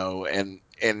Bruce, and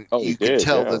Oh, he you could did,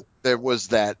 tell yeah. that there was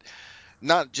that,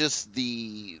 not just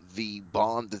the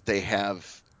bond that they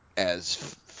have as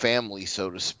family, so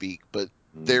to speak, but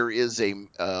Mm. there is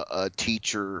a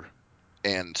teacher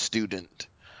and student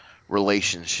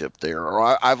relationship there,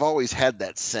 or I've always had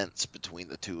that sense between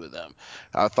the two of them.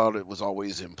 I thought it was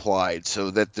always implied,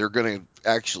 so that they're going to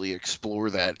actually explore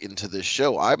that into this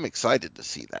show. I'm excited to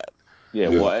see that. Yeah,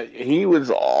 Yeah. well, he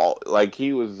was all like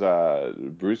he was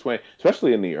Bruce Wayne,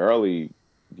 especially in the early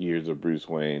years of Bruce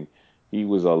Wayne. He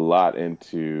was a lot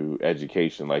into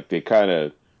education. Like they kind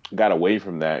of got away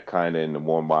from that kind of in the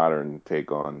more modern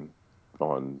take on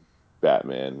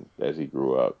Batman as he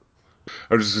grew up.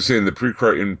 I was just saying the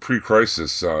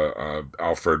pre-crisis,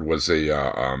 Alfred was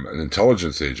an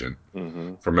intelligence agent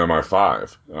Hmm. from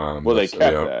MI5. Well, they That's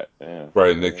kept that. Yeah.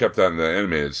 right, and they Yeah. kept that in the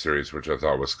animated series, which I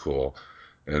thought was cool.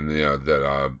 And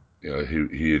that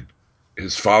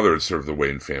his father had served the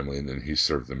Wayne family, and then he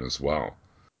served them as well.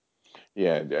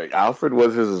 Yeah, Alfred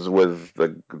was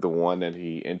the one that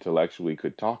he intellectually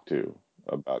could talk to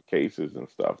about cases and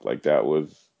stuff. Like that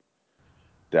was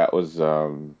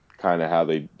kind of how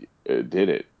they did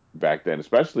it back then,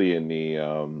 especially in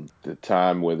the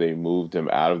time where they moved him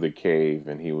out of the cave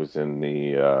and he was in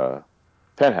the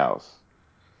penthouse,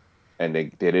 and they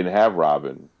didn't have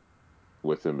Robin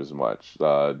with him as much.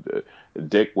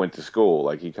 Dick went to school,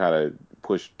 like he kind of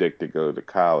pushed Dick to go to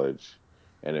college,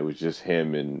 and it was just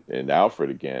him and Alfred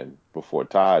again before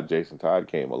Jason Todd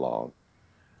came along,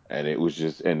 and it was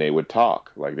just and they would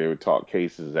talk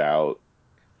cases out.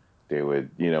 They would,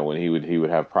 when he would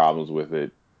have problems with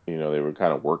it, they would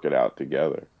kind of work it out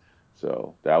together.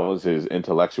 So that was his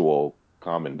intellectual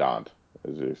commandant,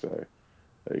 as they say.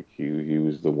 Like he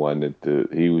was the one that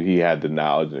he had the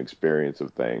knowledge and experience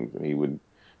of things, and he would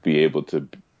be able to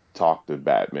talk to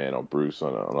Batman or Bruce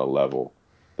on a level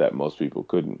that most people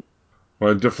couldn't.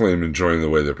 Well, I definitely am enjoying the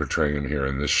way they're portraying him here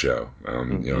in this show.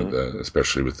 Hmm.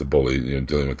 Especially with the bully,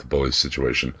 dealing with the bully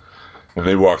situation. And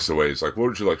he walks away. He's like, "What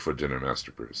would you like for dinner,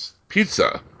 Master Bruce?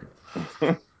 Pizza.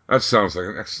 That sounds like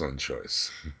an excellent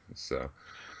choice." So,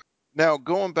 Now,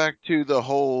 going back to the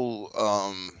whole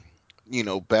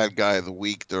bad guy of the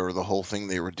week, or the whole thing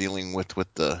they were dealing with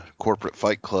the corporate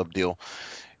Fight Club deal,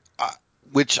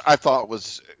 which I thought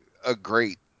was a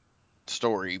great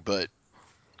story, but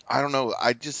I don't know.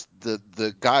 I just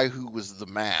the guy who was the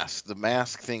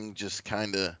mask thing just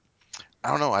kind of, I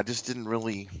don't know. I just didn't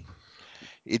really.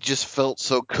 It just felt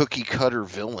so cookie cutter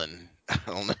villain. I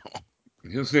don't know.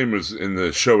 His name was in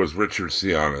the show was Richard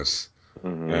Sionis,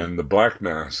 Mm-hmm. and the Black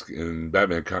Mask in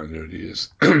Batman continuity is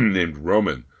named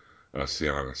Roman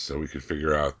Sionis. So we could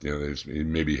figure out, there's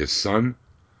maybe his son,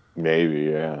 Maybe,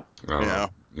 yeah. I don't Yeah.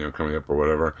 know, coming up or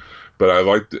whatever. But I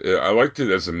liked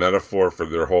it as a metaphor for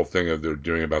their whole thing of they're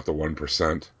doing about the 1%.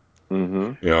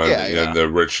 Mm-hmm. And the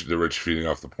rich feeding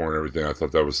off the poor and everything. I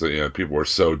thought that was people were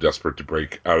so desperate to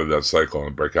break out of that cycle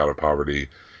and break out of poverty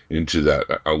into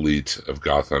that elite of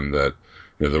Gotham that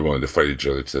they're willing to fight each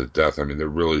other to the death. I mean, they're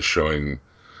really showing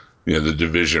the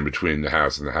division between the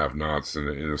haves and the have-nots in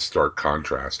a stark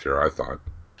contrast here. I thought.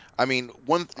 I mean,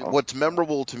 Oh. what's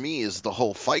memorable to me is the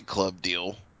whole Fight Club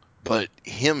deal, but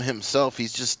him himself,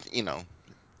 he's just, He I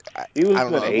was don't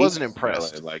an know. I wasn't '80s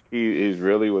impressed. villain. Like he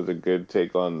really was a good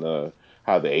take on the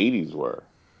how the '80s were.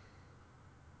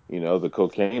 The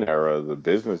cocaine era, the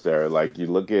business era. Like you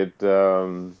look at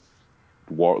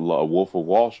Wolf of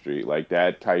Wall Street, like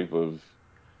that type of,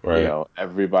 Right.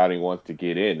 everybody wants to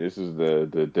get in. This is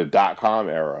the .com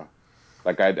era.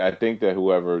 Like I think that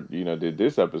whoever did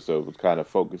this episode was kind of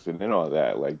focusing in on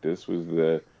that. Like this was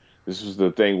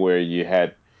the thing where you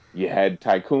had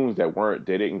tycoons that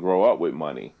they didn't grow up with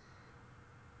money.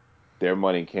 Their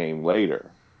money came later,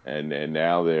 and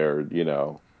now they're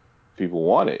people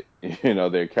want it.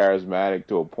 They're charismatic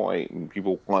to a point, and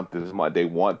people want this money. They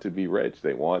want to be rich.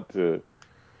 They want to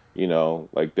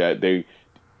like that.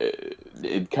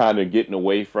 It kind of getting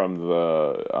away from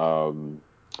the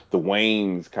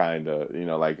Waynes kind of,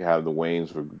 like how the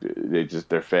Waynes were,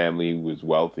 their family was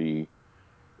wealthy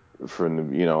from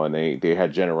and they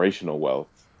had generational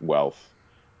wealth.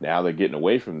 Now they're getting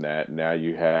away from that. Now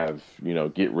you have,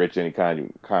 get rich any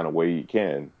kind of way you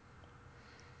can.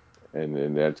 And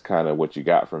then that's kind of what you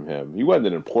got from him. He wasn't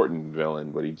an important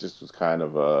villain, but he just was kind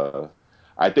of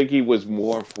I think he was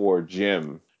more for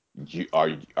Jim. All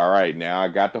right? Now I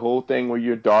got the whole thing where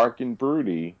you're dark and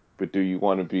broody, but do you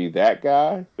want to be that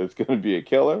guy that's going to be a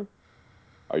killer?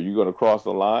 Are you going to cross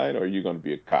the line, or are you going to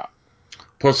be a cop?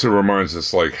 Plus, it reminds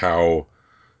us like how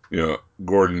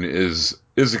Gordon is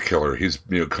a killer. He's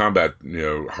combat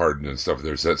hardened and stuff.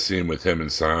 There's that scene with him and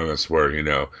Sionis where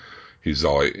he's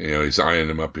all he's eyeing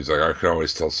him up. He's like, I can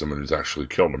always tell someone who's actually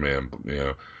killed a man,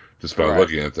 just by Right.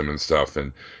 looking at them and stuff.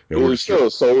 And He we're was just still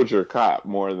a soldier cop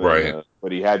more than right.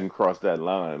 but he hadn't crossed that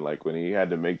line. Like when he had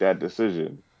to make that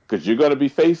decision, because you're going to be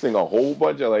facing a whole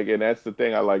bunch of and that's the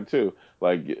thing I like too.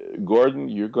 Like Gordon,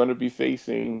 you're going to be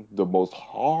facing the most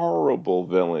horrible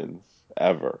villains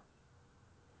ever.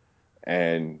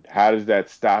 And how does that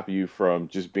stop you from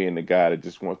just being the guy that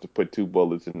just wants to put two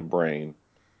bullets in the brain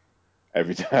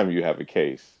every time you have a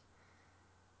case?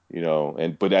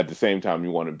 And but at the same time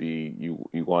you want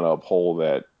to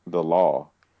uphold the law.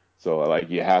 So like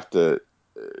you have to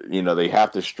they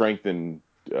have to strengthen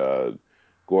uh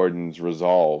Gordon's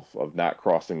resolve of not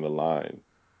crossing the line.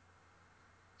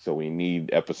 So we need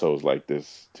episodes like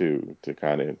this too to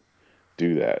kind of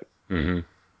do that. hmm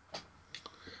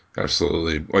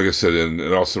Absolutely. Like I said, and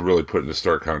also really put into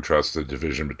stark contrast the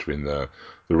division between the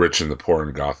rich and the poor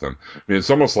in Gotham. I mean, it's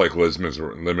almost like Les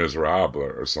Miserables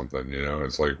or something.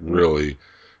 It's like Mhm. really,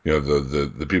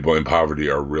 the people in poverty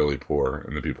are really poor,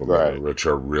 and the people that are Right. rich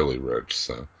are really rich.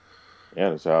 So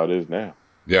Yeah, that's how it is now.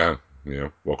 yeah,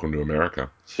 welcome to America.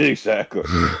 Exactly.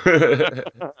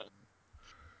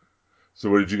 So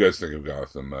what did you guys think of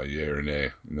Gotham? Yay or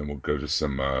nay? And then we'll go to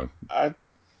some. I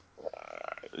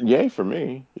Yay for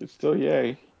me. It's still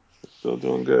yay. It's still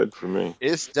doing good for me.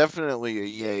 It's definitely a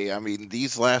yay. I mean,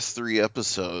 these last three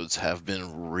episodes have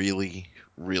been really,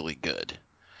 really good.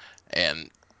 And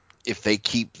if they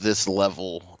keep this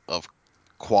level of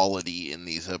quality in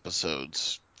these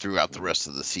episodes throughout the rest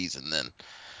of the season, then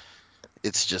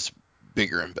it's just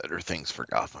bigger and better things for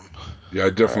Gotham. Yeah, I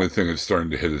Right. definitely think it's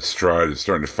starting to hit its stride. It's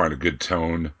starting to find a good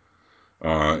tone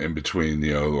in between,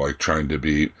 like trying to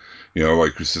be,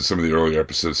 like we said, some of the earlier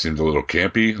episodes seemed a little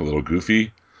campy, a little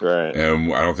goofy. Right.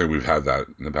 And I don't think we've had that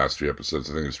in the past few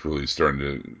episodes. I think it's really starting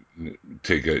to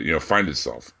take it, find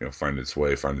itself, find its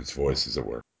way, find its voice, as it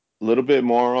were. A little bit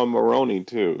more on Maroney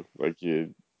too. Like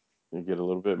you get a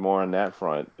little bit more on that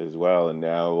front as well. And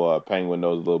now Penguin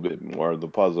knows a little bit more of the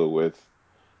puzzle with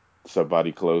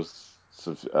somebody close.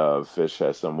 So, Fish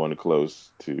has someone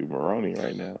close to Maroney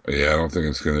right now. Yeah, I don't think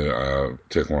it's going to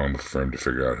take long for him to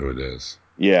figure out who it is.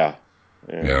 Yeah.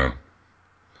 Yeah. Yeah.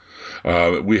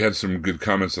 We had some good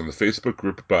comments on the Facebook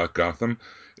group about Gotham.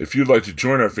 If you'd like to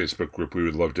join our Facebook group, we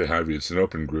would love to have you. It's an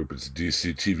open group. It's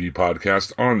DC TV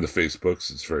Podcast on the Facebooks.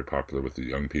 It's very popular with the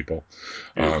young people.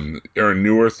 Aaron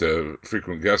Newirth, a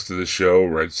frequent guest of this show,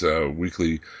 writes a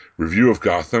weekly review of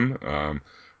Gotham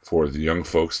for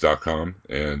theyoungfolks.com,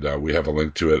 and we have a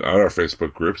link to it on our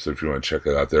Facebook group, so if you want to check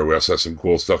it out there. We also have some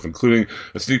cool stuff, including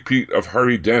a sneak peek of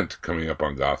Harvey Dent coming up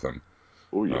on Gotham.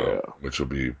 Oh, yeah. Which will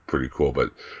be pretty cool.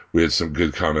 But we had some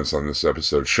good comments on this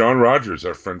episode. Sean Rogers,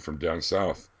 our friend from down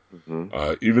south.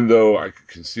 Even though I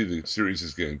can see the series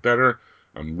is getting better,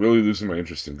 I'm really losing my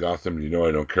interest in Gotham. You know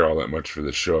I don't care all that much for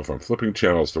this show if I'm flipping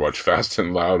channels to watch Fast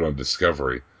and Loud on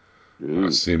Discovery.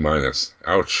 C-.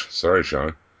 Ouch. Sorry,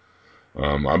 Sean.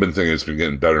 I've been thinking it's been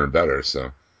getting better and better.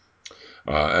 So,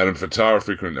 Adam Fatah, a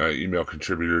frequent email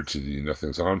contributor to the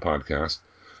Nothing's On podcast.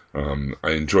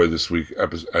 I enjoyed this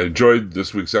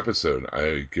week's episode.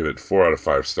 I give it 4 out of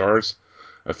 5 stars.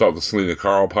 I felt the Selena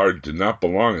Carl part did not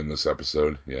belong in this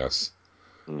episode. Yes.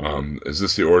 Is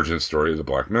this the origin story of the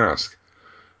Black Mask?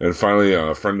 And finally,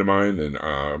 a friend of mine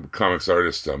and comics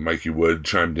artist Mikey Wood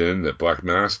chimed in that Black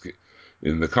Mask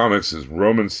in the comics is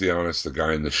Roman Sionis. The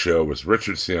guy in the show was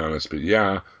Richard Sionis. But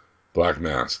yeah, Black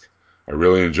Mask. I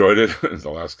really enjoyed it.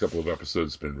 The last couple of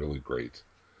episodes have been really great.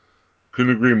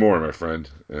 Couldn't agree more, my friend.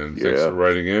 And thanks for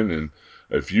writing in. And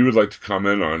if you would like to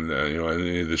comment on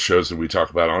any of the shows that we talk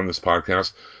about on this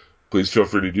podcast, please feel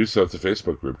free to do so at the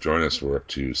Facebook group. Join us. We're up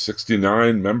to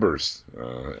 69 members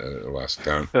at last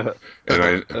count. And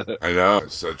I know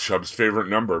it's Chubb's favorite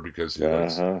number because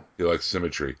he likes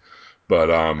symmetry.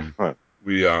 But I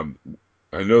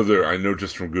know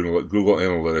just from Google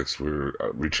Analytics we're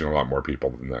reaching a lot more people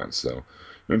than that. So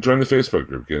join the Facebook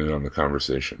group, get in on the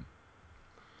conversation.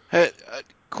 Hey,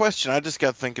 question. I just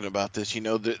got thinking about this.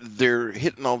 They're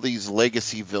hitting all these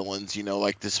legacy villains.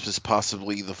 Like this was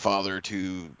possibly the father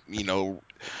to,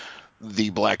 the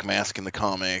Black Mask in the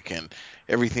comic and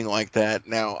everything like that.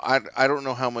 Now, I don't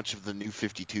know how much of the New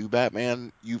 52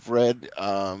 Batman you've read.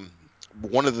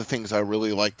 One of the things I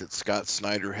really like that Scott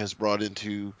Snyder has brought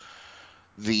into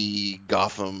the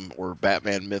Gotham or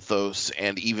Batman mythos,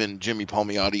 and even Jimmy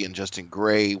Palmiotti and Justin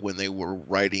Gray when they were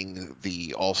writing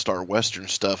the All-Star Western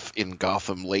stuff in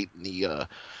Gotham late in the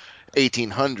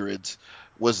 1800s,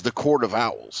 was the Court of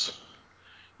Owls.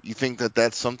 You think that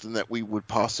that's something that we would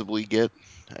possibly get,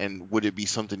 and would it be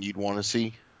something you'd want to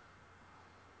see?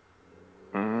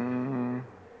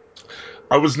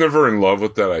 I was never in love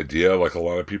with that idea like a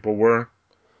lot of people were.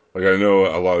 Like, I know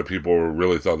a lot of people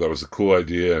really thought that was a cool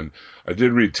idea, and I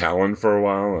did read Talon for a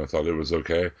while, and I thought it was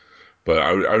okay. But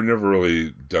I never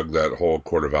really dug that whole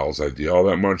Court of Owls idea all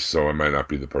that much, so I might not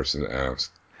be the person to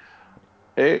ask.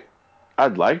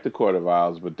 I'd like the Court of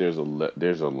Owls, but there's a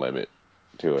limit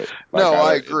to it. No,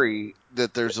 I agree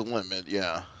that there's a limit.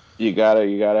 Yeah, you gotta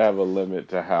have a limit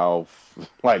to how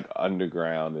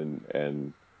underground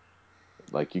and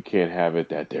like you can't have it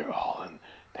that they're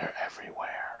everywhere.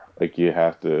 Like you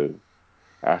have to.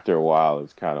 After a while,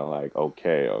 it's kind of like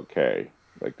okay.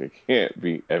 Like they can't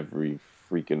be every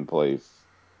freaking place.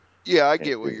 Yeah, I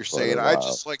get what you're saying. I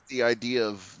just like the idea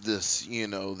of this,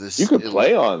 this. You could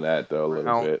play on that though a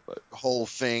little bit. Whole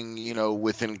thing,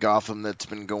 within Gotham that's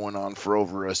been going on for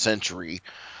over a century.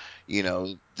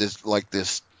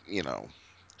 This,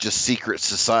 just secret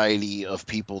society of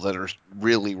people that are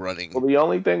really running. Well, the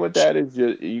only thing with that is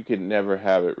you can never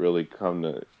have it really come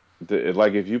to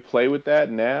like if you play with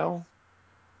that now.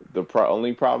 The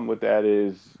only problem with that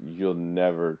is you'll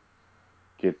never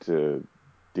get to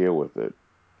deal with it.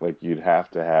 Like you'd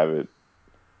have to have it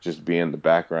just be in the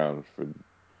background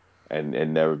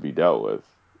and never be dealt with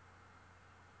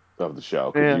of the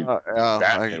show.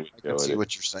 I can see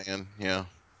what you're saying. Yeah.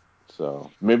 So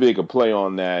maybe they could play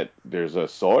on that. There's a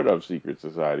sort of secret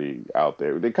society out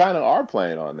there. They kind of are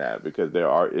playing on that because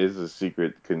is a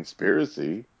secret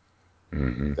conspiracy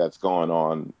that's going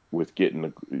on with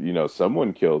getting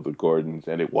someone killed the Gordons,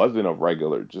 and it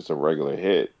wasn't just a regular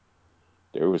hit.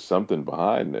 There was something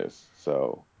behind this.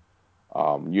 So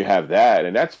you have that,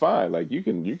 and that's fine. Like you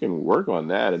can work on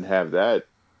that and have that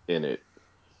in it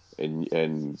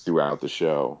and throughout the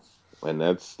show. And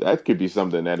that could be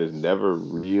something that is never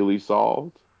really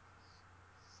solved.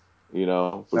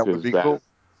 That would because be cool.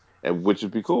 And which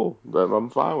would be cool. But I'm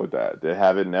fine with that. To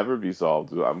have it never be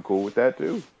solved, I'm cool with that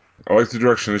too. I like the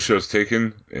direction the show's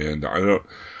taken, and I don't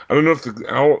know if the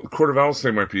Court of Owls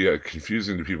thing might be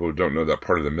confusing to people who don't know that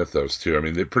part of the mythos too. I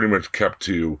mean, they pretty much kept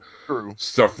to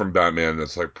stuff from Batman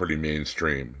that's like pretty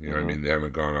mainstream. I mean, they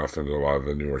haven't gone off into a lot of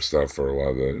the newer stuff or a lot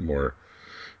of the more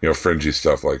fringy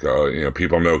stuff like,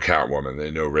 people know Catwoman,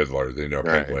 they know Riddler, they know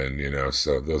Right. Penguin,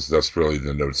 so that's really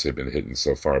the notes they've been hitting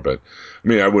so far. But I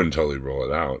mean, I wouldn't totally rule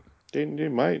it out. They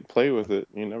might play with it.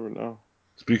 You never know.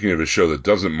 Speaking of a show that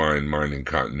doesn't mind minding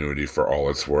continuity for all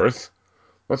it's worth,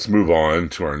 let's move on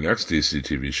to our next DC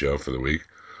TV show for the week,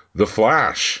 The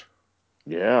Flash.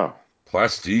 Yeah.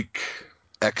 Plastique.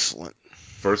 Excellent.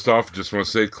 First off, just want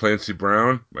to say Clancy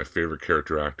Brown, my favorite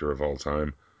character actor of all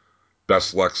time.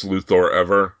 Best Lex Luthor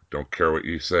ever. Don't care what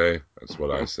you say. That's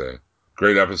what I say.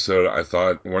 Great episode, I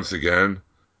thought. Once again,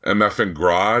 MF and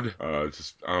Grodd, I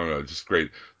don't know, just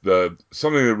great.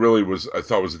 Something that really I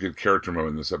thought was a good character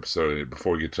moment in this episode,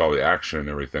 before we get to all the action and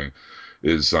everything,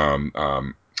 is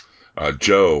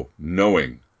Joe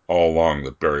knowing all along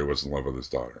that Barry was in love with his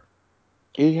daughter.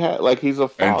 He's a And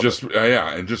father.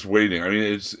 just waiting. I mean,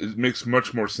 it makes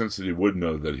much more sense that he would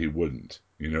know that he wouldn't.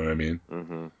 You know what I mean?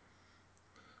 Mm-hmm.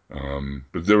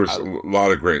 But there I, were a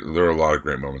lot of great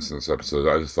moments in this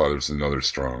episode. I just thought it was another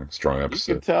strong you can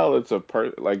episode. tell it's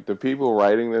like the people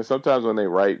writing this. Sometimes when they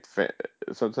write,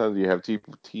 sometimes you have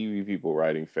TV people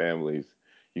writing families.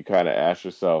 You kind of ask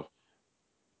yourself,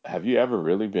 have you ever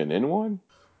really been in one?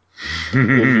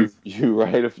 Because you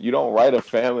write you don't write a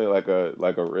family like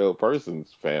a real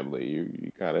person's family.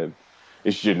 You kind of,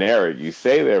 it's generic. You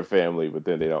say they're family, but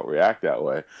then they don't react that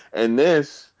way. And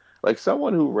this, like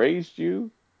someone who raised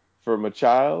you from a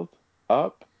child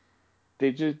up,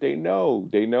 they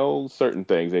know certain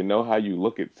things. They know how you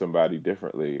look at somebody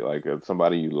differently, like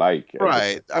somebody you like, as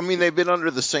Right. opposed I mean, to, they've been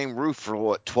under the same roof for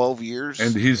what, 12 And years?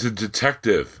 he's a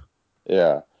detective.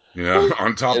 yeah. Well,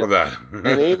 On top and, of and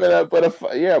that. even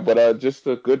yeah, but just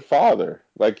a good father.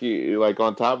 Like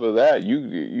on top of that,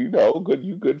 you know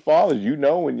good fathers. You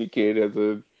know when your kid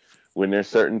when there's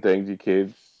certain things your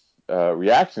kids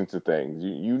reaction to things.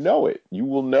 You know it. You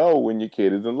will know when your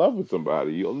kid is in love with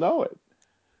somebody. You'll know it.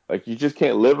 Like you just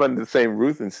can't live under the same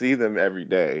roof and see them every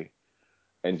day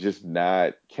and just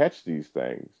not catch these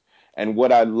things. And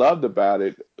what I loved about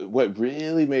it, what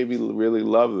really made me really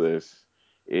love this,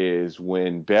 is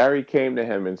when Barry came to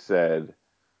him and said,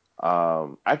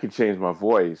 I could change my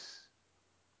voice,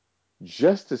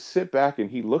 just to sit back, and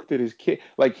he looked at his kid.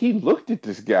 Like he looked at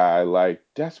this guy like,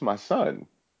 that's my son.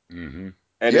 hmm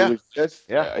And it Yeah. was just,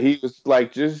 Yeah. he was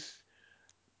like, just,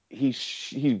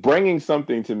 he's bringing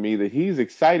something to me that he's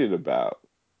excited about.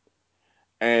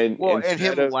 And Well, and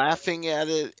instead him of, laughing at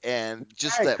it and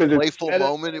just that because playful instead of,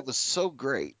 moment, it was so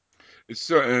great. it's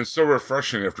so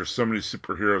refreshing after so many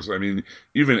superheroes. I mean,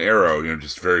 even Arrow,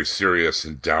 just very serious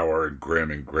and dour and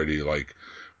grim and gritty. Like,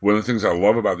 one of the things I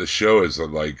love about this show is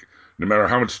that, like, no matter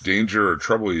how much danger or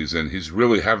trouble he's in, he's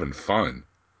really having fun.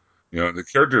 The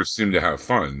characters seem to have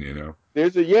fun.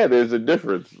 there's a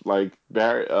difference. Like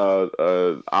Barry,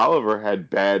 Oliver had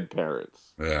bad parents.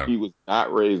 Yeah. He was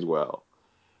not raised well.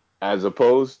 As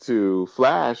opposed to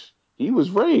Flash, he was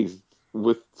raised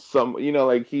with some,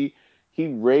 like he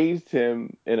raised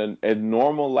him in a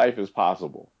normal life as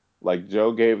possible. Like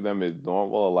Joe gave them as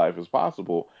normal a life as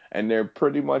possible, and they're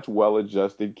pretty much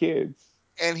well-adjusted kids.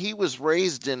 And he was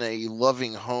raised in a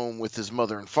loving home with his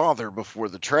mother and father before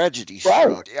the tragedy Right.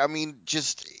 struck. I mean,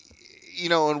 just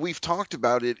and we've talked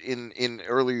about it in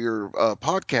earlier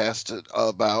podcasts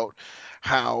about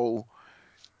how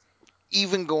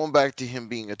even going back to him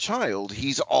being a child,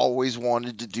 he's always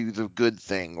wanted to do the good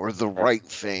thing or the Right. right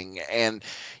thing, and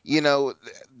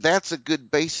that's a good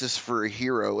basis for a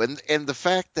hero. And the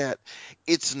fact that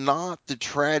it's not the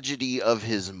tragedy of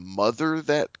his mother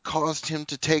that caused him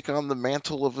to take on the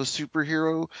mantle of a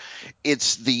superhero,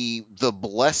 it's the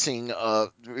blessing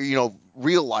of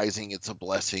realizing it's a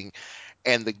blessing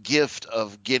and the gift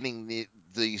of getting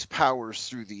these powers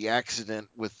through the accident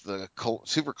with the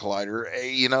super collider.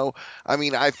 I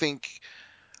mean, I think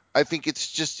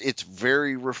it's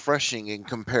very refreshing in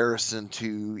comparison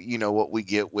to what we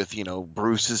get with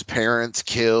Bruce's parents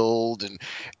killed, and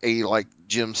like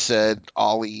Jim said,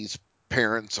 Ollie's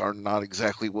parents are not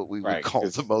exactly what we would Right. call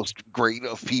the most great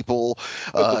of people.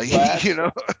 But the you Flash,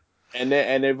 know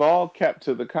they've all kept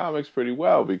to the comics pretty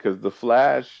well, because the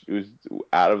Flash was,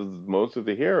 out of most of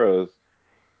the heroes,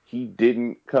 he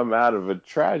didn't come out of a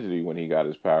tragedy when he got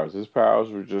his powers. His powers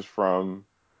were just from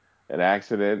an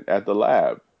accident at the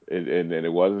lab. And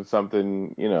it wasn't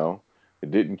something,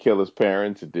 it didn't kill his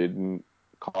parents. It didn't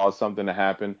cause something to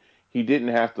happen. He didn't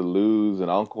have to lose an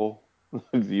uncle,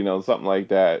 something like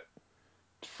that,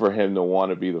 for him to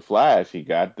want to be the Flash.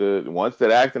 Once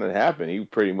that accident happened, he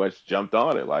pretty much jumped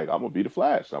on it. Like, I'm going to be the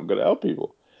Flash. I'm going to help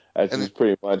people. That's and just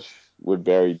pretty much what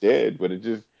Barry did. But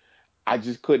I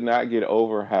just could not get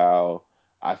over how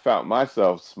I found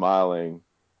myself smiling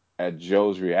at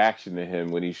Joe's reaction to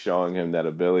him when he's showing him that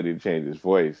ability to change his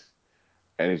voice.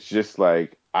 And it's just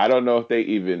like I don't know if they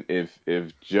even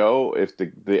if Joe if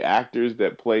the actors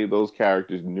that played those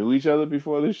characters knew each other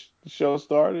before the show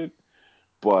started,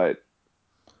 but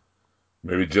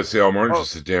Maybe Jesse L. Martin's Oh,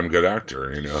 just a damn good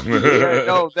actor, you yeah, know.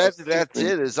 no, that's Jesse's that's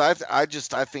been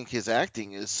it. I think his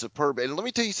acting is superb. And let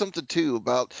me tell you something too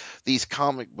about these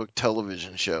comic book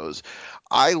television shows.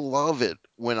 I love it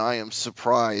when I am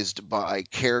surprised by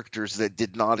characters that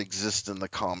did not exist in the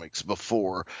comics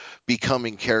before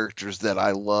becoming characters that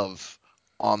I love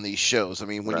on these shows. I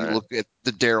mean, when you right. look at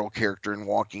the Daryl character in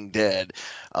Walking Dead,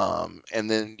 and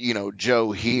then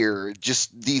Joe here,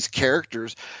 just these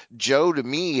characters. Joe to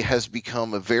me has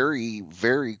become a very,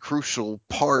 very crucial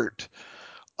part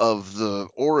of the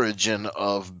origin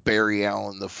of Barry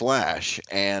Allen the Flash,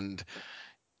 and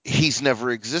he's never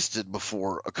existed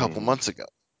before a couple Hmm. months ago.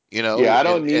 Yeah,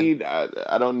 And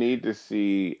I don't need to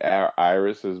see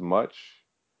Iris as much.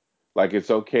 Like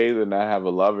it's okay to not have a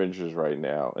love interest right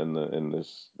now in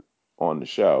this on the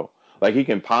show. Like he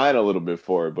can pine a little bit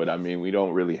for it, but I mean we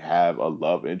don't really have a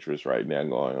love interest right now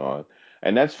going on,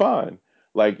 and that's fine.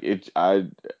 Like it's I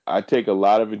take a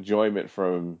lot of enjoyment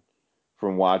from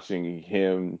watching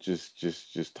him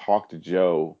just talk to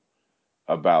Joe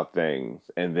about things.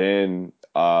 And then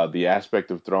the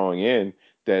aspect of throwing in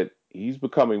that he's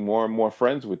becoming more and more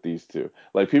friends with these two.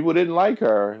 Like people didn't like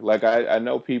her. Like I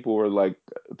know people were like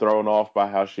thrown off by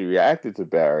how she reacted to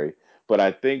Barry, but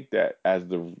I think that as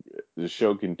the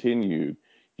show continued,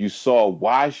 you saw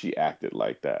why she acted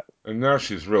like that. And now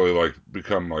she's really like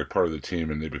become like part of the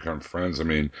team, and they become friends. I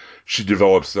mean, she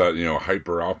develops that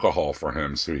hyper alcohol for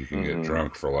him so he can get Hmm.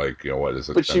 drunk for like what is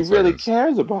it, But she 10 really seconds?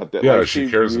 cares about that. Yeah, Like she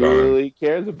she cares about him. really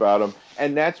cares about him,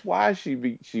 and that's why she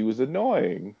was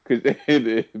annoying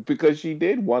because she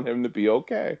did want him to be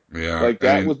okay. Yeah, Like I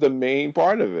that mean, was the main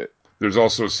part of it. there's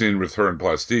also a scene with her and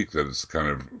Plastique that is kind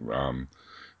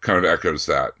of echoes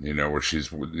that, where she's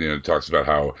talks about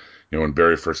how when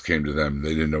Barry first came to them,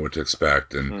 they didn't know what to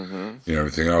expect, and Hmm.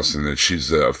 everything else, and that she's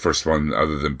the first one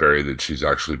other than Barry that she's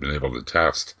actually been able to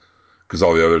test because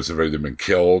all the others have either been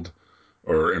killed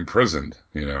or imprisoned.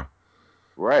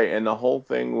 Right, and the whole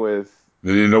thing with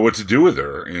They didn't know what to do with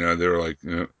her. They were like,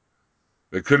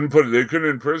 they couldn't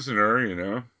imprison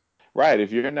her. right,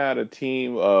 if you're not a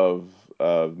team of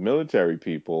military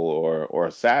people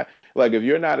like if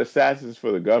you're not assassins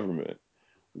for the government,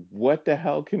 what the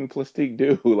hell can Plastique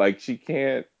do? Like she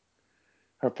can't.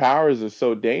 Her powers are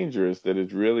so dangerous that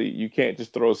it's really you can't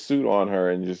just throw a suit on her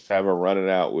and just have her running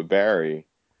out with Barry.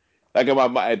 Like in my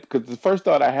mind, because the first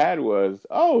thought I had was,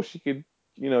 oh, she could,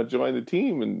 join the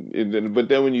team, and then, but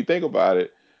then when you think about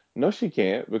it, no, she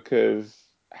can't because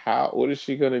how? What is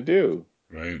she gonna do?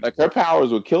 Right. Like her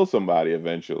powers would kill somebody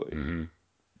eventually, Hmm.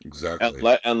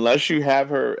 Exactly. unless you have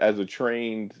her as a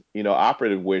trained,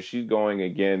 operative where she's going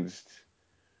against,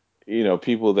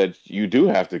 people that you do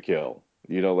have to kill.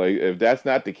 Like if that's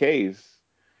not the case,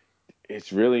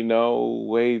 it's really no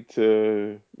way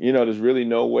to, there's really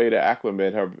no way to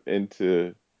acclimate her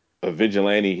into a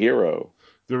vigilante hero.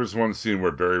 There was one scene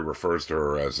where Barry refers to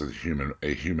her as a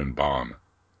human bomb.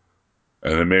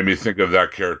 And it made me think of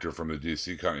that character from the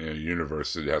DC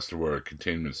universe that has to wear a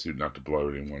containment suit not to blow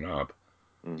anyone up.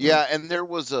 Hmm. yeah, and there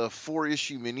was a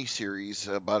 4-issue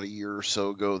miniseries about a year or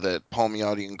so ago that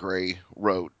Palmiotti and Gray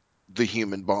wrote, The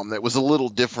Human Bomb, that was a little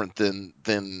different than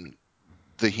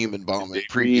the Human Did Bomb they in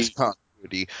previous read?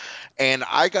 continuity. And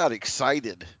I got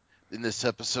excited in this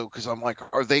episode because I'm like,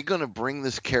 are they going to bring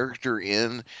this character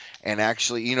in and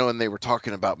actually, and they were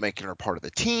talking about making her part of the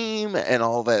team and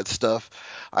all that stuff.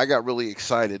 I got really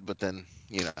excited, but then,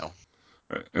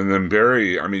 And then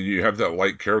Barry, I mean, you have that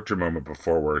light character moment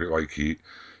before where like him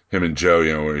and Joe,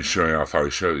 when he's showing off how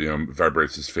he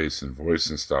vibrates his face and voice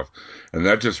and stuff, and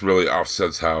that just really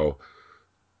offsets how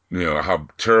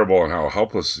terrible and how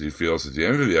helpless he feels at the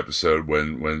end of the episode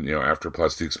when after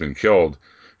Plastique's been killed,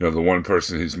 the one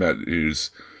person he's met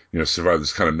who's survived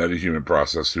this kind of metahuman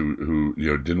process who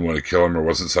didn't want to kill him or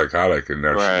wasn't psychotic, and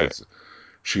now Right.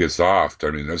 she gets offed.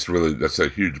 I mean, that's a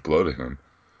huge blow to him.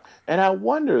 And I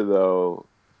wonder though,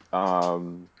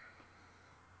 um,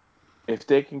 if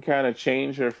they can kind of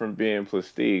change her from being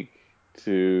Plastique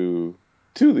to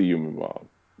to the human bomb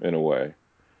in a way.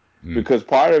 Hmm. Because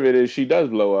part of it is she does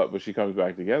blow up, but she comes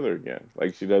back together again.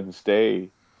 Like she doesn't stay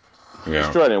Yeah.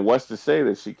 destroyed. And what's to say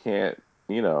that she can't,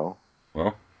 you know,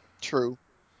 Well, true.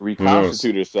 who knows?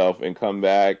 reconstitute herself and come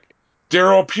back?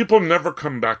 Daryl, people never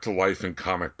come back to life in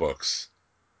comic books.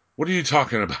 What are you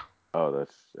talking about? Oh,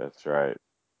 that's right.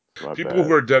 My People who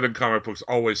bad. are dead in comic books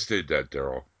always stay dead,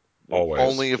 Daryl. That's Always.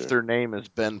 Only if true. their name is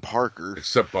Ben Parker.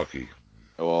 Except Bucky.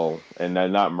 Well, and they're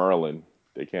not Merlin.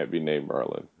 They can't be named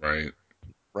Merlin. right?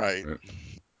 Right. Right.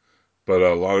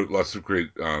 But lots of great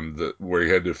where he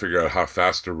had to figure out how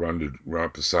fast to run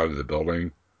up the side of the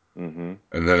building, Hmm.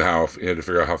 and then how he had to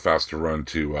figure out how fast to run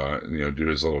to do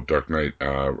his little Dark Knight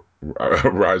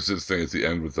rises thing at the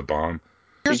end with the bomb.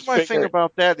 Here's He's my thing figuring.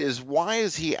 about that is why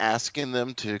is he asking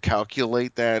them to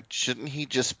calculate that? Shouldn't he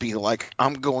just be like,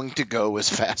 I'm going to go as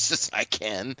fast as I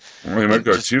can Well, he might and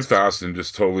go just, too fast and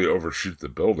just totally overshoot the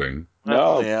building.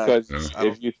 well, No, yeah, because You know? I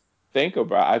don't, if you think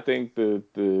about, I think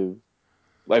the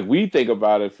like we think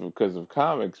about it because of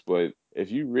comics, but if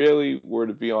you really were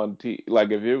to be on like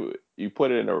if you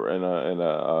put it in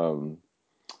a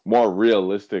more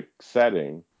realistic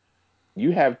setting,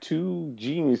 you have two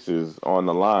geniuses on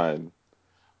the line.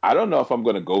 I don't know if I'm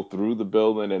going to go through the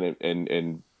building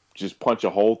and just punch a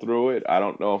hole through it. I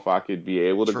don't know if I could be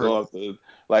able to true, go up the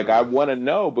like I true. want to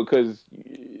know because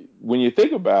when you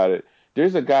think about it,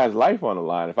 there's a guy's life on the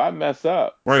line. If I mess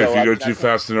up, Right, if so you I go mean, too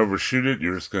fast and overshoot it,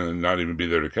 you're just gonna not even be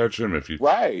there to catch him. If you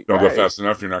right, don't go right. fast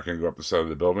enough, you're not gonna go up the side of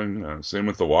the building. Same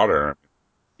with the water.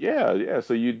 Yeah, yeah.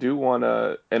 So you do want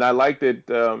to, and I liked it,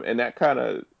 and that kind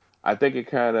of, I think it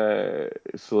kind of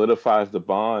solidifies the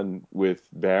bond with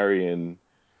Barry and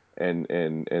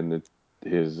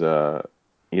his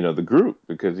the group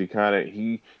because he kind of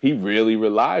he really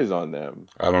relies on them.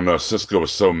 I don't know. Cisco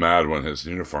was so mad when his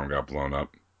uniform got blown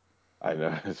up. I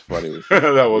know it's funny when she That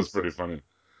when he was said, pretty funny.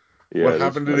 What yeah, that's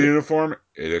happened to the funny. uniform?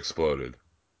 It exploded.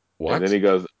 And then What? he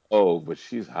goes, "Oh, but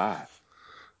she's hot."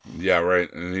 Yeah,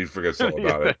 right. And he forgets all Yeah,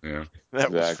 about it. Yeah,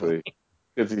 that was funny. Exactly,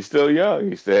 because he's still young.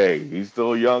 He's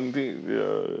still young,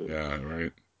 yeah,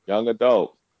 right. young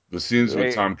adult. The scenes with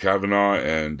Hey, Tom Cavanaugh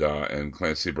and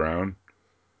Clancy Brown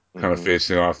kind of Hmm.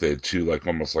 facing off. They had two like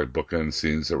almost like bookend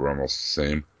scenes that were almost the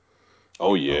same.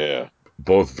 Oh Uh, yeah.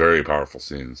 both very powerful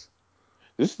scenes.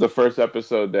 This is the first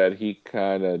episode that he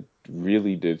kind of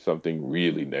really did something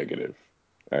really negative.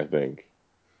 I think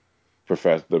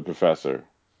the professor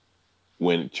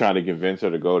when trying to convince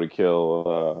her to go to kill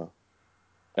Oh,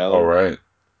 Ellen. right,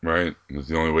 right. It's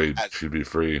the only way I, she'd be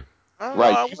free. I don't know.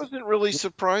 Right. I wasn't really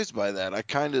surprised by that. I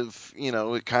kind of,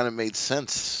 it kind of made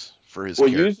sense for his Well,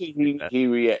 character. usually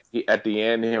he at the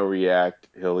end he'll react.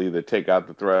 He'll either take out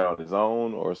the threat on his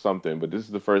own or something. But this is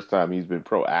the first time he's been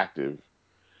proactive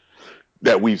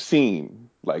that we've seen.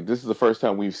 Like this is the first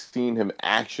time we've seen him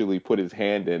actually put his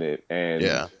hand in it and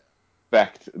Yeah.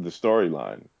 affect the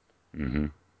storyline. Hmm.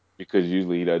 Because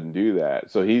usually he doesn't do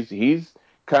that. So he's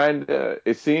kind of.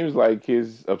 It seems like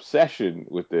his obsession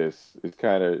with this is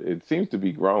kind of. It seems to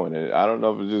be growing, and I don't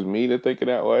know if it's just me to thinking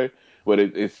that way, but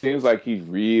it seems like he's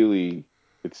really.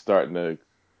 It's starting to.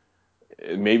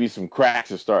 Maybe some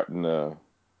cracks are starting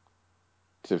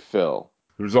to fill.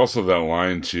 There's also that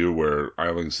line too where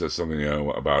Eiling says something,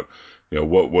 about,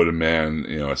 what would a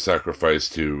man, sacrifice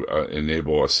to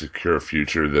enable a secure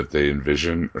future that they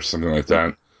envision, or something like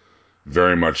that.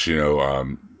 Very much,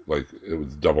 like it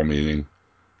was double meaning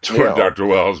Yeah. toward Dr.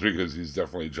 Wells because he's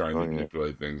definitely trying Oh to yeah.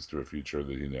 manipulate things to a future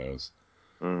that he knows.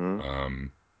 Hmm.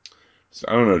 Um, so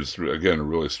I don't know, just again a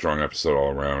really strong episode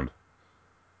all around.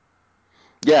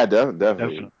 Yeah, definitely.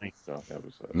 Definitely. Strong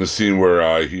episode. And the scene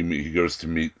where he goes to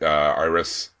meet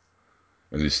Iris,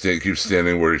 and keeps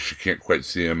standing where she can't quite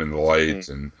see him in the lights,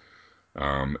 Mhm.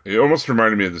 and it almost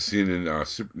reminded me of the scene in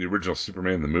the original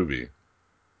Superman the movie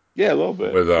Yeah, a little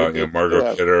bit. with It still Margot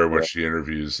has. Kidder when Yeah.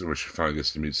 she finally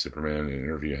gets to meet Superman and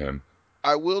interview him.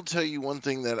 I will tell you one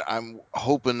thing that I'm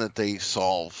hoping that they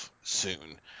solve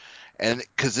soon. And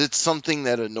because it's something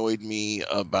that annoyed me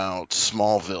about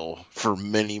Smallville for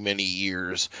many, many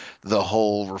years, the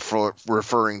whole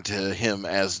referring to him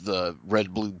as the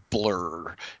red blue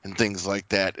blur and things like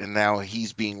that. And now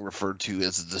he's being referred to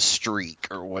as the streak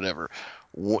or whatever.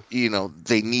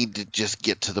 They need to just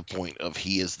get to the point of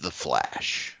he is the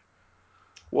Flash.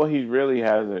 Well, he really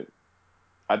hasn't.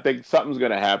 I think something's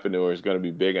going to happen to her. It's going to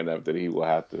be big enough that he will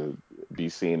have to be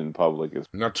seen in public.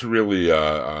 Not to really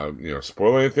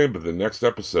spoil anything, but the next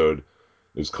episode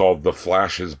is called "The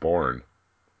Flash is Born."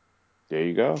 There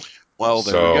you go. Well,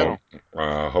 there we So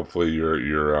go. hopefully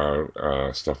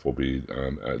your stuff will be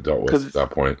dealt with at Because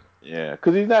that point. yeah,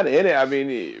 because he's not in it. I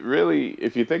mean, really,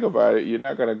 if you think about it, you're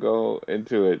not going to go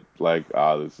into it like,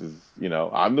 oh, this is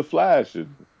I'm the Flash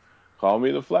and call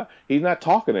me the Flash. He's not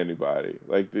talking to anybody.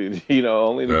 Like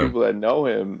only the No, people that know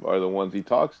him are the ones he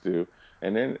talks to,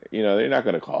 and then they're not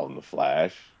going to call him the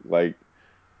Flash. Like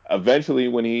eventually,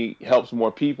 when he helps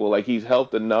more people, like he's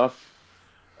helped enough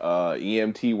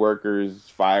EMT workers,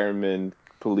 firemen,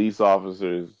 police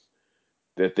officers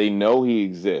that they know he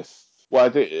exists. Well, I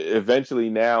think eventually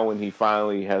now, when he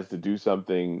finally has to do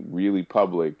something really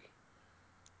public,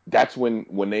 that's when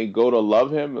they go to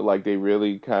love him, like they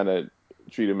really kind of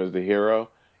treat him as the hero.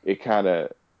 It kind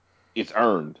of it's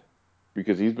earned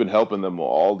because he's been helping them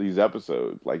all these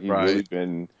episodes. Like he's really Right.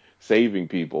 been saving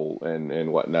people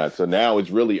and whatnot. So now it's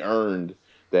really earned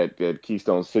that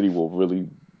Keystone City will really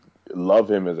love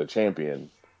him as a champion.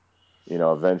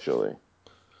 Eventually.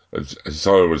 I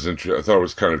thought it was I thought it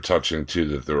was kind of touching too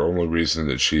that the only reason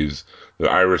that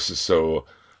Iris is so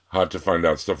hot to find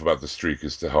out stuff about the streak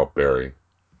is to help Barry.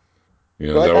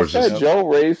 Like That I was said, just Yep. Joe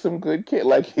raised some good kids.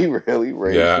 Like he really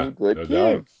raised yeah, some good no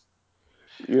doubt. kids.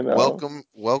 You know,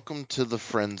 Welcome to the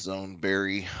friend zone,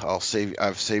 Barry. I've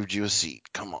saved you a seat.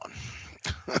 Come on.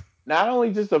 not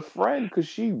only just a friend, because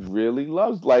she really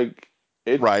loves. Like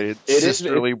it, Right. It's it is.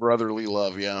 sisterly, brotherly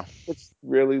love. Yeah.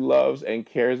 Really loves and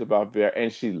cares about Barry,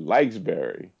 and she likes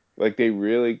Barry. Like they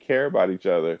really care about each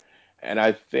other, and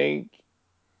I think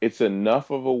it's enough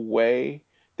of a way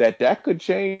that could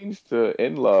change to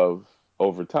in love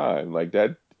over time. Like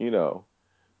that,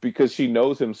 because she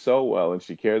knows him so well and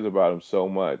she cares about him so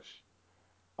much.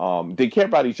 They care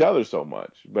about each other so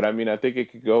much, but I mean, I think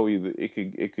it could go either.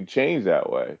 It could change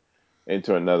that way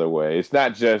into another way. It's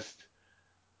not just.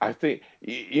 I think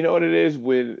you know what it is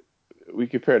when we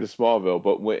compare to Smallville,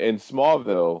 but when in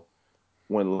Smallville,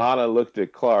 when Lana looked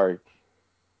at Clark,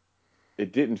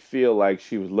 it didn't feel like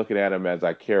she was looking at him as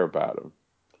I care about him,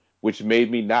 which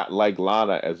made me not like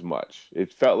Lana as much.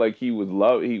 It felt like he was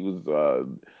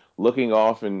looking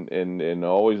off and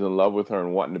always in love with her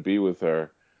and wanting to be with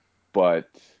her, but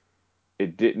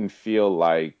it didn't feel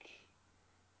like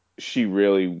she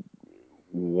really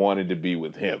wanted to be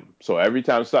with him. So every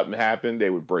time something happened, they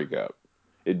would break up.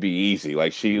 It'd be easy.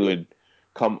 Like she would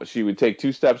take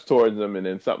two steps towards him, and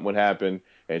then something would happen,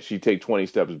 and she'd take 20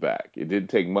 steps back. It didn't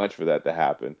take much for that to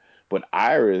happen. But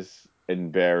Iris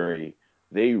and Barry,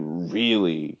 they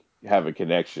really have a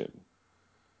connection.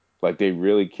 Like they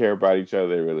really care about each other.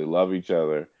 They really love each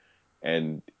other,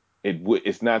 and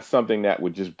it's not something that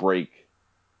would just break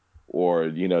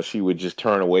or she would just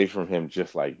turn away from him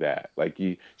just like that. Like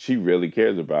she really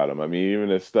cares about him. I mean, even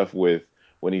the stuff with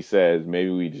when he says maybe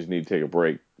we just need to take a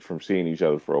break from seeing each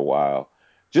other for a while,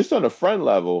 just on a friend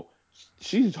level,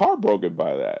 she's heartbroken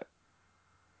by that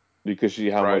because she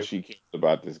how much Right. she cares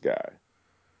about this guy.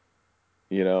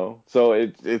 So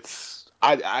it's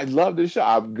I love this show.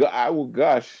 I will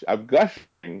gush. I'm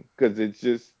gushing because it's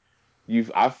just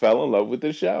I fell in love with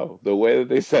the show. The way that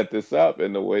they set this up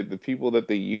and the way the people that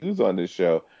they use on this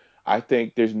show. I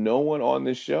think there's no one on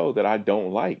this show that I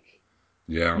don't like.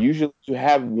 Yeah, Usually you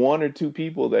have one or two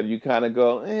people that you kind of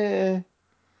go, they're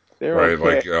right.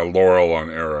 okay. Like Laurel on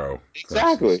Arrow, for instance.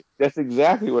 Exactly. That's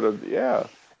exactly yeah.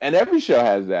 And every show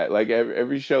has that. Like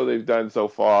every show they've done so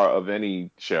far of any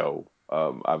show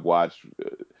I've watched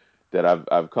that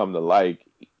I've come to like.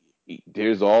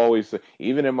 There's always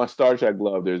even in my Star Trek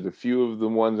love. There's a few of the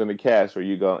ones in the cast where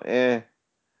you go,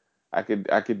 I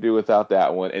could do without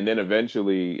that one. And then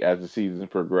eventually, as the seasons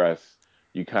progress,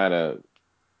 you kind of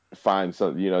find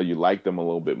some, you like them a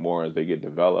little bit more as they get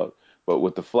developed. But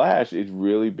with the Flash, it's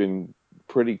really been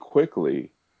pretty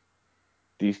quickly.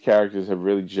 These characters have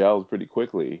really gelled pretty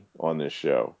quickly on this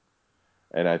show,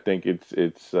 and I think it's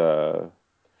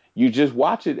you just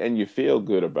watch it and you feel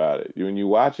good about it. When you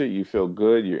watch it, you feel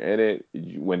good. You're in it.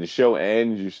 When the show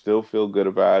ends, you still feel good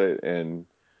about it, and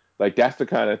like that's the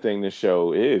kind of thing this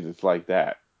show is. It's like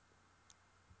that.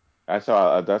 That's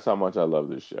how much I love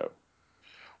this show.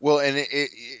 Well, and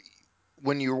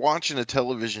when you're watching a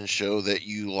television show that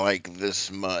you like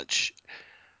this much,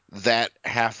 that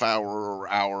half hour or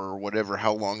hour or whatever,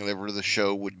 how long ever the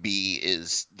show would be,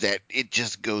 is that it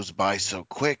just goes by so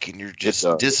quick, and you're It just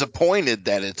does. disappointed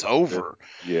that it's over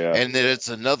Yeah. and that it's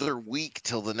another week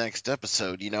till the next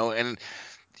episode, and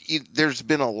there's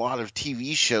been a lot of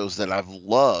TV shows that I've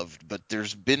loved, but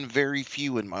there's been very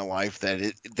few in my life that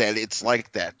it's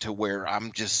like that, to where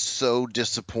I'm just so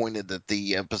disappointed that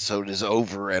the episode is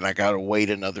over and I gotta wait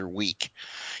another week,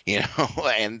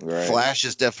 And Right. Flash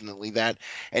is definitely that,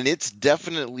 and it's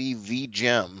definitely the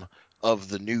gem of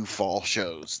the new fall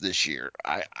shows this year.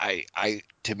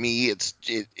 To me,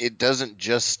 it doesn't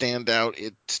just stand out;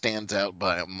 it stands out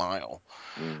by a mile.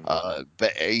 Hmm.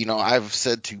 But I've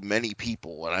said to many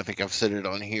people, and I think I've said it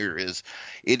on here, is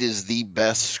it is the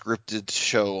best scripted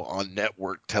show on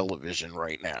network television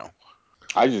right now.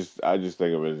 I just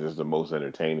think of it as just the most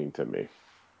entertaining to me.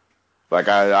 Like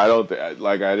I don't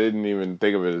like I didn't even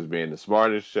think of it as being the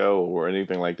smartest show or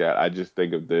anything like that. I just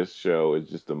think of this show as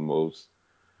just the most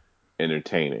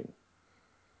entertaining.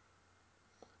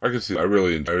 I can see. I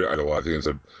really enjoy it a lot. I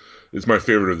think it's my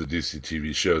favorite of the DC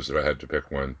TV shows if I had to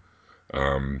pick one.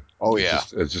 Oh yeah.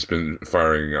 It's just been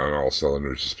firing on all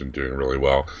cylinders. Just been doing really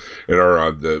well, and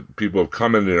our the people have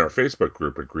commented in our Facebook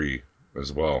group agree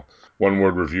as well. One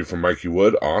word review from Mikey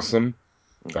Wood, awesome.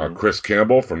 Mm-hmm. Chris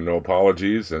Campbell from No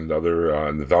Apologies and other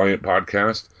in the Valiant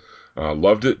podcast.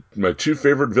 Loved it. My two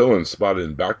favorite villains spotted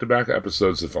in back-to-back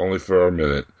episodes, if only for a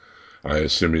minute. I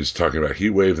assume he's talking about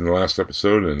Heatwave in the last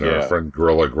episode and our Yeah. friend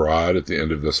Gorilla Grodd at the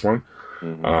end of this one.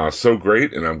 Mm-hmm. So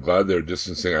great, and I'm glad they're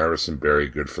distancing Iris and Barry.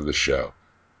 Good for the show.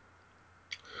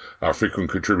 Frequent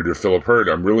contributor Philip Hurd,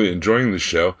 I'm really enjoying the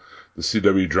show. The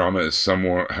CW drama is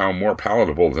somehow more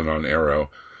palatable than on Arrow.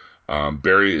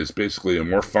 Barry is basically a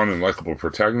more fun and likable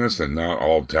protagonist and not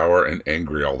all dour and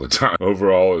angry all the time.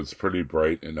 Overall, it's pretty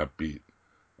bright and upbeat.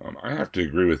 I have to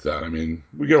agree with that. I mean,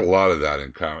 we get a lot of that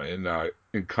in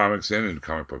comics and in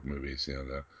comic book movies. You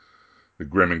know, the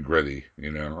grim and gritty.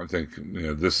 You know, I think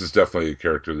this is definitely a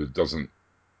character that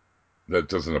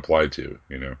doesn't apply to.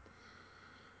 You know,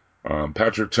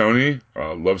 Patrick Tony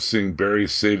loves seeing Barry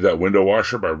save that window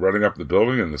washer by running up the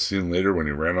building, and the scene later when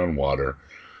he ran on water.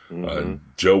 Mm-hmm.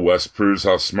 Joe West proves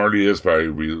how smart he is by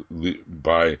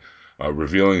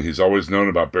revealing he's always known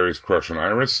about Barry's crush on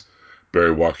Iris.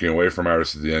 Barry walking away from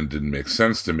Iris at the end didn't make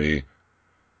sense to me.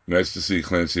 Nice to see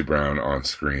Clancy Brown on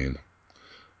screen.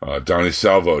 Donnie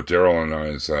Salvo, Daryl and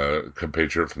I's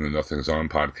compatriot from the Nothing's On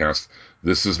podcast.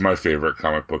 This is my favorite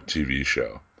comic book TV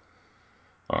show.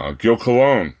 Gil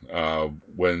Colon,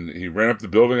 when he ran up the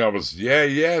building, I was,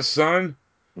 yeah, son.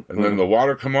 And then the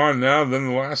water come on now. Then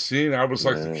the last scene, I was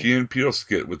like the Man. Key and Peele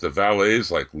skit with the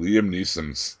valets, like Liam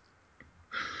Neeson's.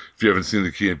 If you haven't seen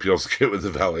the Key and Peele skit with the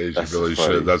valets, you That's a really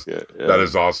should. funny skit. That Yeah.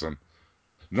 is awesome.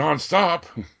 Non-stop.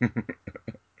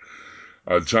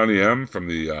 Johnny M from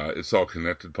the It's All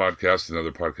Connected podcast,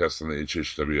 another podcast on the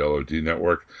HHWLOD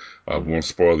network. Mm-hmm. Won't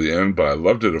spoil the end, but I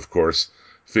loved it, of course.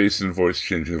 Face and voice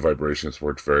changing vibrations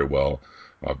worked very well.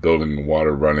 Building and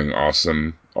water running,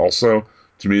 awesome. Also,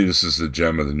 to me, this is the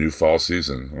gem of the new fall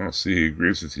season. Well, see, he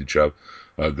agrees with you, Chubb.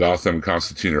 Gotham and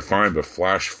Constantine are fine, but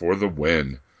Flash for the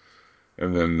win.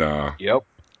 And then Yep.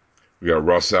 we got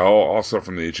Russ L., also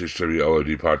from the HHW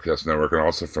LOD Podcast Network, and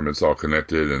also from It's All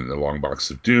Connected and The Long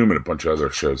Box of Doom and a bunch of other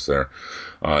shows there.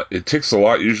 It takes a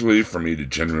lot usually for me to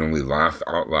genuinely laugh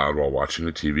out loud while watching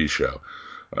a TV show.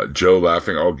 Joe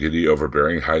laughing all giddy over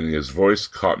Barry hiding his voice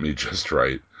caught me just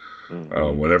right.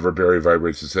 Mm-hmm. Whenever Barry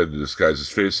vibrates his head to disguise his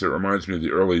face, it reminds me of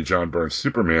the early John Byrne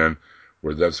Superman,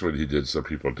 where that's what he did so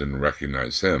people didn't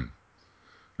recognize him.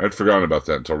 I'd forgotten about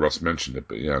that until Russ mentioned it,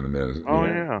 but yeah, the man. Oh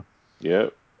Yeah. yeah.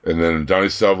 Yep. And then Donnie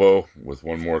Salvo with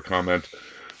one more comment.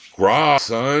 Grodd,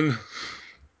 son.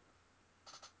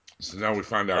 So now we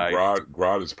find out Nice.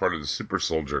 Grodd is part of the super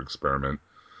soldier experiment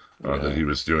that Yeah. he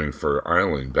was doing for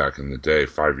Eiling back in the day,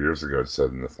 5 years ago, it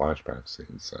said in the flashback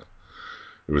scene. So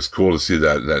it was cool to see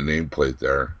that nameplate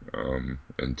there,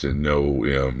 and to know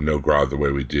Grodd the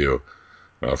way we do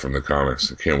from the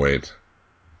comics. I can't wait.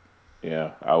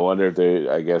 Yeah. I wonder if they,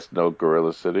 I guess, know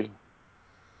Gorilla City.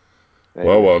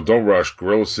 Well, Maybe. don't rush.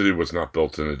 Gorilla City was not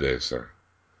built in a day, sir.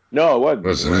 No, it wasn't. It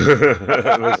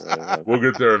Listen, wasn't. we'll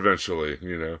get there eventually.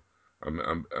 You know,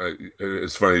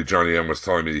 it's funny. Johnny M was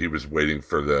telling me he was waiting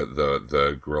for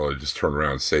the gorilla to just turn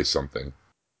around and say something.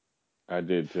 I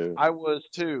did too. I was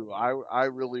too. I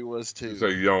really was He's too.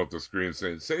 like yelling at the screen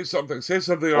saying, say something Or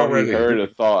he already." heard a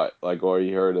thought, or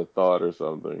he heard a thought or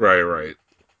something. Right.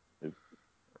 It,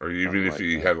 Or even something if like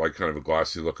he that. had like kind of a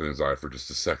glassy look in his eye for just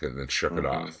a second and then shook it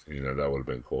Mm-hmm. off. That would have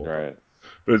been cool. Right.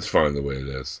 But it's fine the way it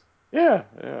is. Yeah.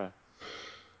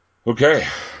 Okay,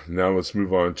 now let's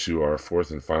move on to our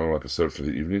fourth and final episode for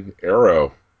the evening,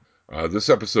 Arrow. This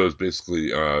episode is basically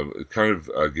it kind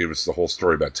of gave us the whole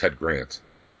story about Ted Grant.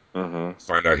 Mm-hmm.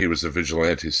 Find out he was a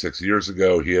vigilante 6 years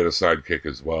ago. He had a sidekick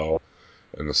as well,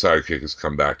 and the sidekick has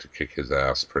come back to kick his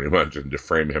ass pretty much and to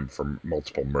frame him for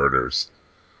multiple murders.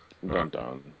 Uh, Dun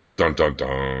dun. dun dun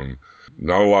dun.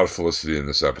 Not a lot of Felicity in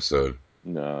this episode.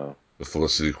 No. The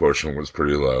Felicity quotient was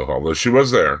pretty low, although she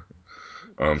was there.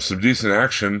 Some decent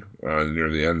action near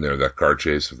the end there. That car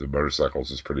chase with the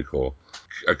motorcycles is pretty cool.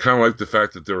 I kind of like the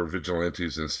fact that there were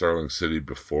vigilantes in Starling City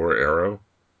before Arrow.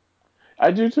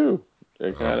 I do too. They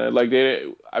Um, kind of like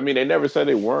they. I mean, they never said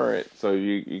they weren't. So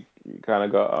you kind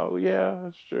of go, oh yeah,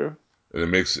 that's true. and it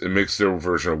makes their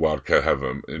version of Wildcat have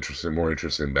an more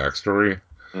interesting backstory.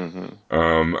 Mm-hmm.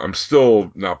 I'm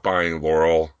still not buying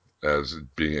Laurel as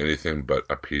being anything but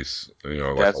a piece, like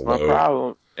a That's my load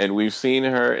problem. And we've seen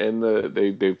her in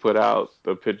they put out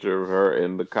the picture of her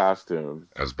in the costume,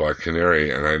 as Black Canary,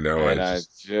 and I know and I I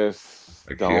just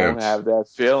don't can't. have that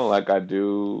feeling like I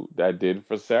did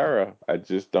for Sarah. I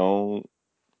just don't.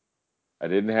 I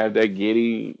didn't have that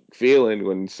giddy feeling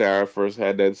when Sarah first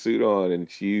had that suit on, and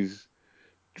she's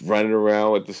running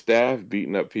around with the staff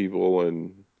beating up people,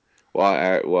 and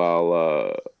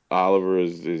while Oliver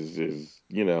is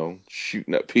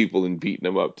shooting up people and beating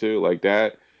them up too, like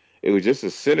that. It was just a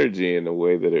synergy in the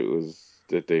way that it was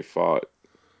that they fought.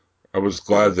 I was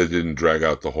glad they didn't drag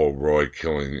out the whole Roy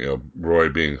killing, Roy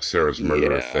being Sarah's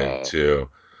murderer thing Yeah, too.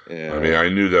 I mean, yeah, I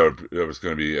knew that was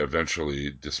going to be eventually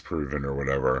disproven or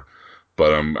whatever,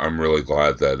 but I'm really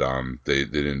glad that they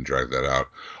didn't drag that out.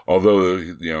 Although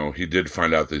he did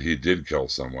find out that he did kill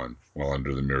someone while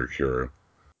under the Mirror.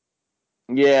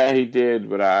 yeah. He did,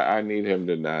 but I need him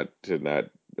to not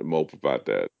mope about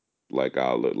that like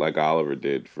Oliver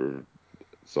did for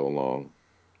so long.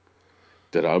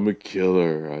 That I'm a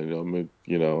killer. I'm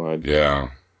a Yeah,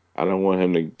 I don't want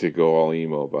him to go all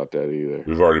emo about that either.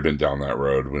 we've already been down that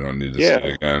road. We don't need to see it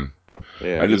Yeah, again.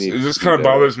 yeah. I He just it needs to just kind beat of that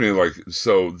up. bothers me. Like,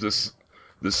 so this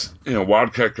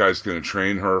Wildcat guy's going to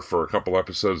train her for a couple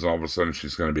episodes, and all of a sudden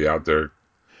she's going to be out there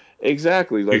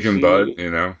Exactly. Like kicking butt.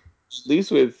 You know? at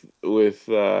least with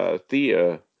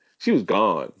Thea, she was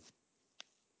gone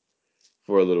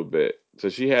for a little bit, so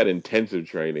she had intensive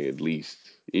training at least.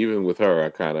 Even with her, I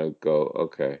kind of go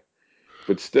okay,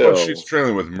 but Well, she's still,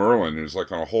 training with Merlin, who's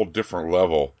like on a whole different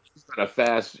level. he's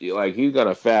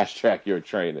gonna fast track your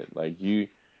training.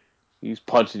 He's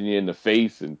punching you in the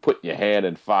face and putting your hand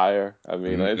in fire. I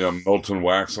mean, And, it's molten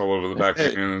wax all over the back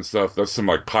of your hand and stuff. That's some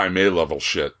like Pai Mei level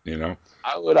shit.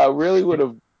 I really would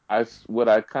have. What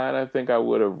I kind of think I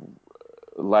would have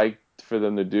liked for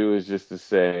them to do is just to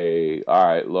say, all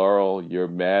right, Laurel, you're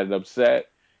mad and upset.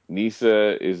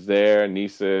 Nisa is there.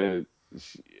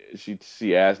 She,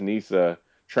 she asked Nisa,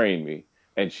 train me,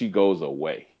 and she goes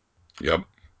away, Yep.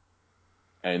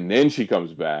 and then she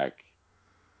comes back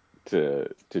to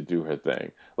do her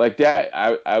thing. Like that,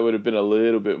 I would have been a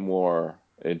little bit more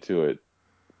into it,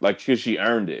 like because she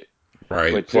earned it.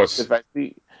 Right. But just Plus, if I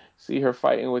see her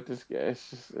fighting with this guy, it's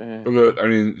just I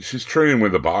mean, she's training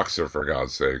with a boxer for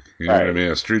God's sake. You know what I right.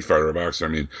 mean? A Street Fighter boxer. I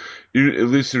mean, at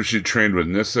least if she trained with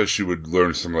Nissa, she would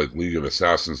learn some like League of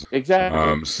Assassins,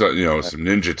 Exactly. so some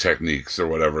ninja techniques or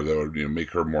whatever that would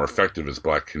make her more effective as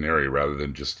Black Canary rather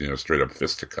than just straight up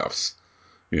fisticuffs.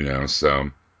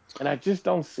 So And I just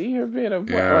don't see her being a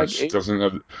yeah, like she doesn't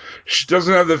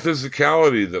have the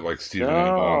physicality that like Stephen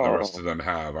Amell and the rest of no. them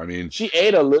have. I mean, She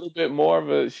ate a little bit more of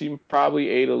a. She probably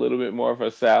ate a little bit more of her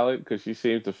salad because she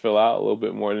seemed to fill out a little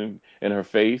bit more in her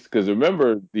face. Because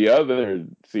remember the other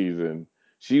season,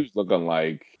 she was looking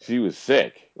like she was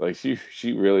sick. Like she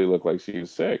really looked like she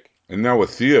was sick. and now with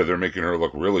Thea, they're making her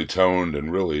look really toned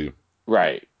and really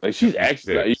Right. Like she's in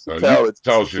exercising. shape. You So can you tell can that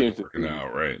tell she she's seems to working be.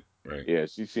 out, right? Right. Yeah,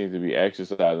 she seems to be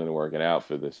exercising and working out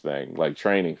for this thing, like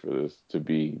training for this to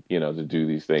be, to do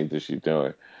these things that she's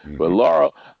doing. But Hmm.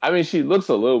 Laurel, I mean, she looks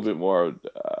a little bit more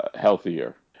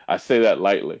healthier. I say that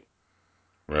lightly.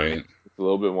 Right. It's a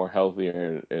little bit more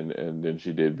healthier and than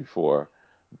she did before.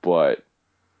 But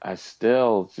I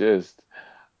still just,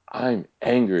 I'm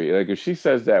angry. Like if she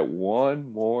says that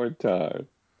one more time,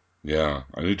 Yeah.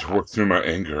 I need to I, work through my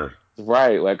anger.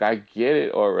 right? Like I get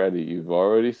it already. You've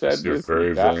already said You're this. You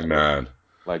very, got very it. mad.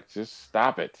 Like just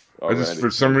stop it I just, already.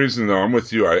 for some reason, though, I'm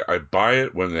with you. I buy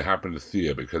it when it happened to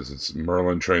Thea because it's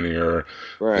Merlin training her.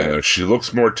 Right. She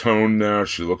looks more toned now.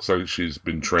 She looks like she's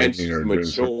been And training she's or doing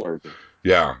something. matured.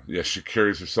 Yeah, yeah, she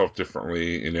carries herself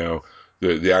differently.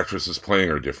 The actress is playing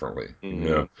her differently.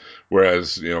 Hmm.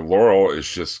 Whereas Laurel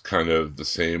is just kind of the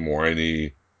same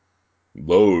whiny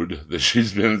load that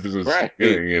she's been since the Right.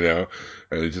 beginning.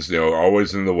 And it's just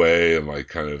always in the way and like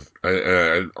kind of.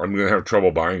 I'm gonna have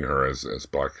trouble buying her as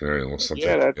Black Canary unless something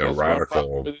Yeah, that's my problem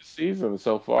radical with this season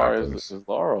so far happens. is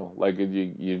Laurel. Like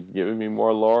you've given me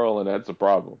more Laurel, and that's a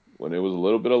problem. When it was a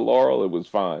little bit of Laurel, it was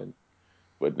fine.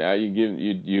 But now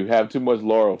you have too much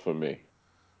Laurel for me.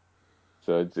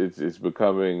 So it's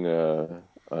becoming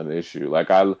an issue. Like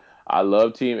I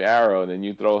love Team Arrow, and then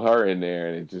you throw her in there,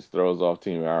 and it just throws off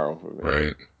Team Arrow for me.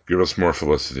 Right. Give us more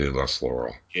Felicity, less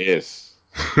Laurel. Yes.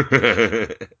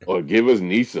 Or give us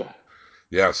Nisa.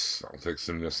 Yes, I'll take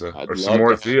some Nissa I'd or some love more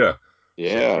to have. Thea. Some more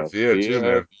Yeah, Thea too, Thea,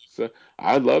 man. Nisa.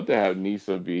 I'd love to have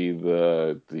Nisa be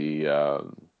the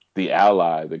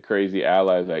ally, the crazy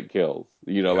ally that kills.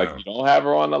 Like Yeah. you don't have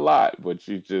her on a lot, but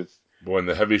you just But when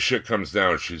the heavy shit comes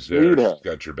down, she's there. need She's her.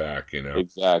 got your back.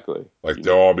 Exactly. Like You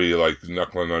they'll need all be like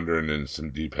knuckling under and in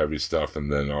some deep, heavy stuff,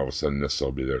 and then all of a sudden Nissa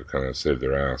will be there to kind of save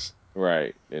their ass.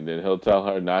 right, and then he'll tell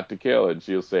her not to kill, and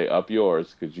she'll say, "Up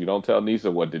yours," because you don't tell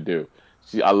Nisa what to do.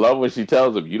 I love when she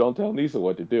tells him, "You don't tell Nisa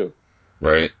what to do."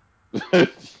 Right.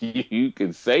 You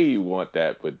can say you want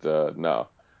that, but no,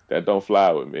 that don't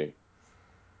fly with me.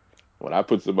 When I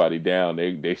put somebody down,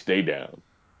 they stay down.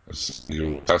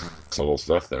 That's little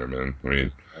stuff there, man. I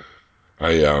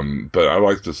mean, but I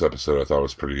liked this episode. I thought it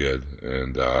was pretty good,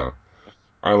 and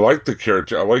I like the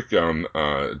character. I like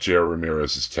J.R.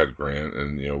 Ramirez as Ted Grant,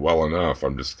 and well enough.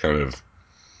 I'm just kind of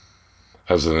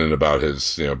hesitant about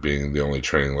his being the only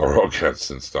training Laurel gets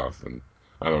and stuff, and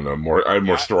I don't know. I have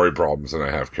more Yeah, story problems than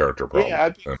I have character yeah, problems.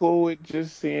 I'd be cool with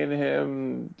just seeing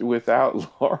him without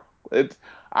Laurel. It's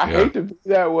I Yeah. hate to be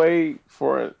that way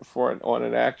on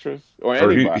an actress or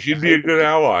Or anybody. he'd I be a hate to good be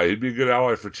ally. He'd be a good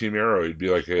ally for Team Arrow. He'd be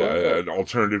like well, an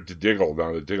alternative to Diggle.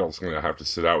 Now that Diggle's going to have to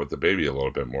sit out with the baby a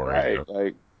little bit more. right.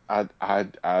 Like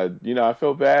I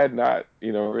feel bad not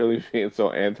really being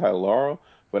so anti Laurel,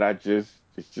 but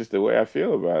it's just the way I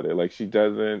feel about it. Like she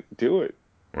doesn't do it.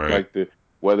 Right? Like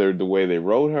whether the way they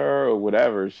wrote her or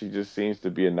whatever, she just seems to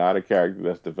be not a character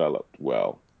that's developed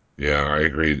well. Yeah, I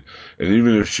agreed. And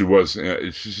even if she was,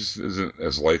 she just isn't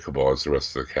as likable as the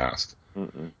rest of the cast.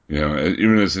 Mm-mm.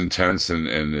 Even as intense and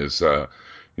as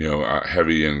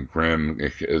heavy and grim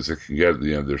as it can get,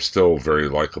 they're still very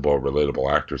likable,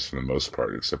 relatable actors for the most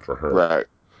part, except for her. Right.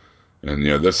 And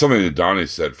that's something that Donnie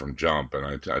said from Jump, and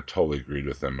I totally agreed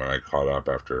with him when I caught up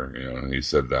after he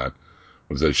said that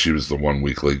was that she was the one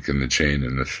weak link in the chain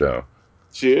in the show.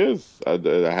 She is. I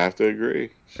have to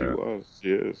agree. She Yeah. was.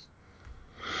 She is.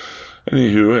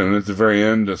 Anywho, and at the very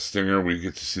end of Stinger, we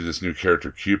get to see this new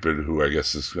character, Cupid, who I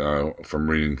guess is, from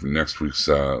reading from next week's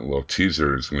little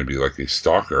teaser, is going to be like a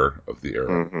stalker of the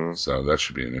Arrow. Hmm. So that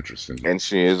should be an interesting. And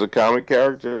she is a comic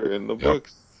character in the Yep,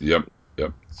 books. yep,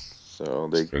 yep. So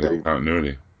Straight up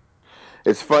continuity.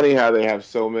 it's funny how they have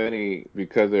so many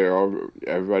because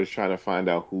everybody's trying to find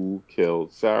out who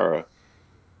killed Sarah.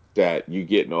 That you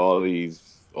getting all these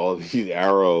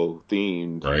Arrow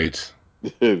themed Right?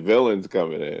 villains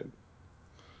coming in.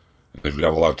 They've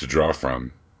got a lot to draw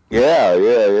from. Yeah,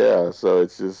 yeah, yeah. So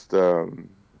it's just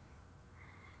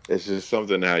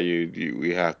something how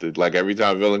we have to like every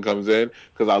time a villain comes in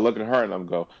because I look at her and I'm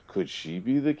go, could she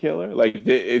be the killer? Like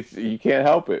it's you can't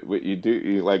help it. What you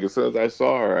do, like as soon as I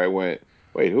saw her, I went,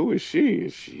 wait, who is she?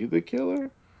 Is she the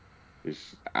killer?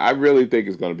 I really think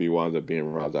it's going to be winds up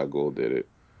being Ra's al Ghul did it.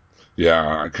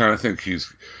 Yeah, I kind of think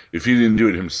if he didn't do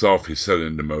it himself, he set it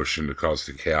into motion to cause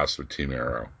the chaos with Team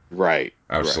Arrow. Right,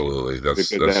 right. Absolutely. That's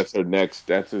Because that's that's her next.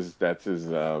 That's his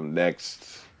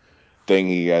next thing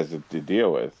he has to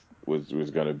deal with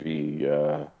was going to be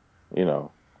you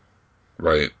know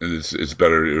right. And it's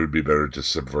better. It would be better to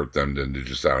subvert them than to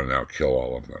just out and out kill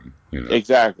all of them.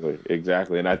 exactly,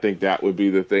 exactly. And I think that would be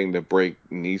the thing to break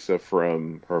Nisa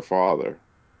from her father.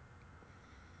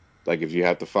 Like if you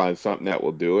have to find something that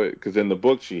will do it, because in the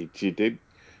book she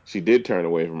did turn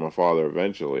away from her father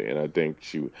eventually, and I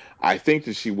think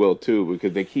that she will too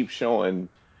because they keep showing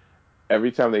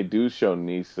every time they do show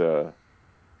Nisa,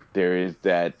 there is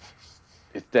that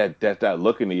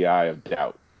look in the eye of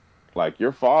doubt. Like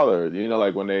your father,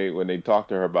 like when they talk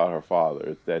to her about her father,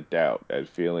 it's that doubt, that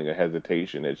feeling of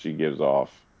hesitation that she gives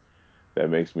off that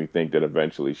makes me think that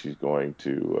eventually she's going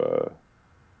to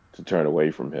turn away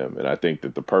from him. And I think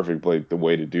that the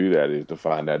way to do that is to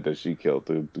find out that she killed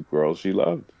the girl she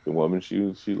loved, the woman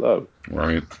she loved.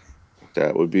 Right.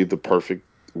 That would be the perfect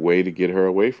way to get her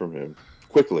away from him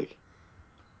quickly.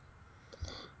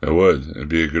 It would. It'd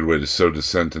be a good way to sow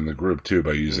dissent in the group too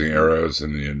by using Hmm. arrows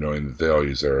and knowing that they all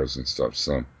use arrows and stuff.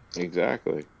 So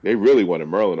Exactly. They really wanted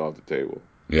Merlin off the table.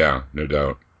 yeah, no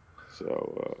doubt.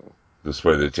 So This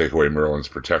way they take away Merlin's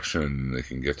protection and they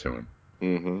can get to him.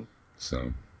 hmm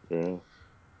So yeah.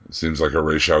 it seems like a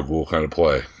Ra's al Ghul kind of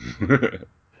play.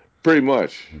 Pretty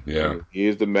much. I Yeah. mean, he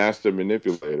is the master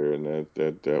manipulator, and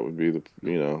that would be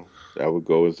that would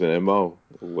go as an MO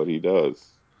of what he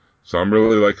does. So I'm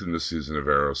really liking this season of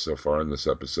Arrow so far, and this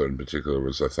episode in particular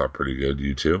was I thought pretty good.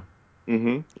 You too?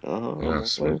 Mm-hmm. Uh-huh. I'm Yeah,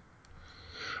 sweet. okay.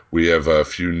 We have a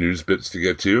few news bits to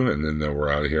get to, and then we're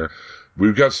out of here.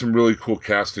 We've got some really cool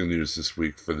casting news this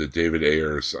week for the David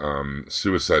Ayers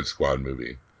Suicide Squad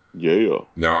movie. Yeah.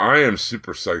 Now, I am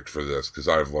super psyched for this because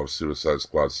I've loved Suicide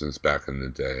Squad since back in the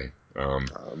day. I'm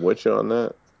with you on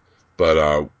that.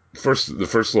 But the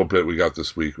first little bit we got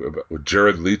this week with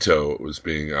Jared Leto was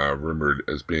being rumored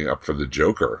as being up for the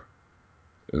Joker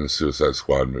in the Suicide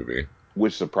Squad movie.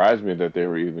 Which surprised me that they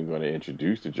were even going to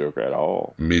introduce the Joker at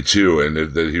all. Me too, and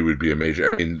that he would be a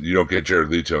major. I mean, you don't get Jared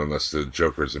Leto unless the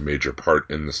Joker is a major part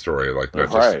in the story, like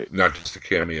Right. not just a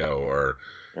cameo or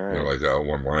Right. like a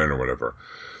one line or whatever.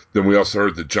 Then we also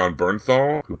heard that John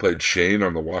Bernthal, who played Shane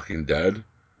on The Walking Dead,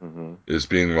 Mm-hmm. is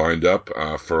being lined up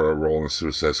for a role in the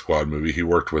Suicide Squad movie. He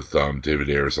worked with David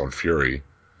Ayers on Fury.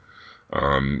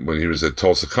 When he was at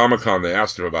Tulsa Comic Con, they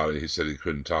asked him about it. He said he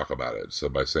couldn't talk about it. So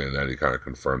by saying that, he kind of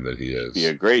confirmed that he Be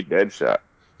a is. great Deadshot.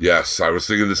 Yes, I was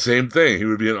thinking the same thing. He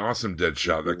would be an awesome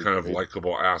Deadshot. That With kind of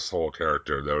likable asshole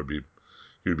character.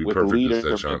 He would be the perfect as leader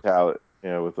Deadshot. mentality,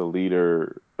 yeah, with the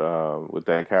leader, with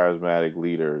that charismatic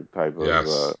leader type of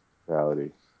Yes,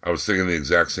 mentality. I was thinking the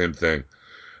exact same thing.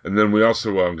 And then we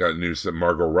also got news that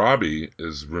Margot Robbie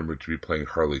is rumored to be playing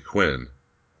Harley Quinn,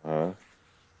 Huh?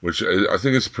 which I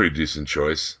think is a pretty decent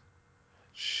choice.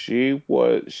 She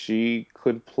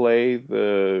could play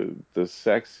the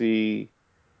sexy,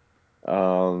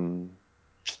 um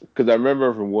because I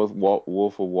remember from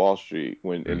Wolf of Wall Street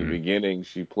when in the Hmm. beginning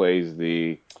she plays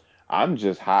the I'm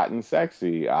just hot and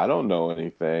sexy. I don't know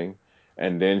anything.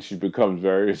 And then she becomes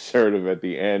very assertive at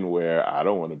the end where I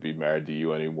don't want to be married to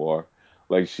you anymore.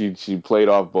 Like she played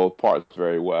off both parts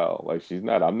very well. Like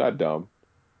I'm not dumb.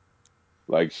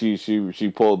 Like she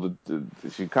pulled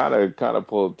she kind of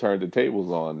pulled turned the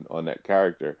tables on that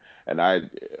character. And I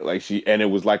like she and it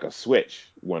was like a switch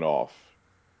went off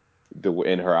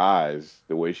in her eyes,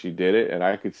 the way she did it, and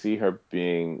I could see her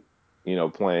being,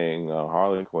 playing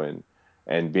Harley Quinn,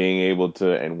 and being able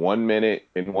to in 1 minute,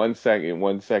 in 1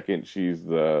 second, she's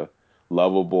the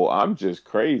lovable. I'm just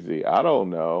crazy. I don't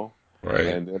know, Right.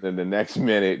 and then in the next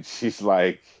minute, she's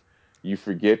like, you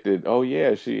forget that. Oh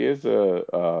yeah, she is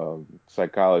a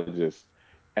psychologist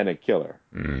and a killer.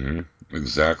 Hmm.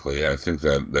 Exactly. I think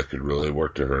that could really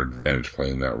work to her advantage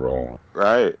playing that role.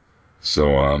 Right.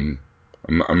 So I'm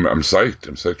psyched.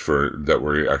 I'm psyched for that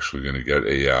we're actually going to get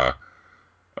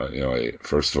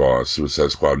first of all, a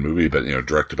Suicide Squad movie, but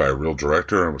directed by a real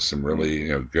director and with some really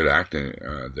Mhm. good acting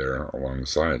there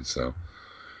alongside. So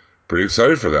pretty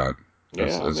excited for that. Yeah,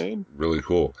 I That's mean, really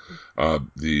cool.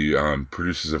 The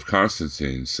producers of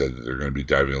Constantine said that they're going to be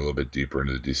diving a little bit deeper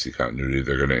into the DC continuity.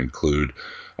 They're going to include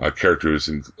characters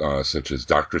such as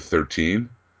Doctor 13,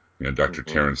 Doctor mhm.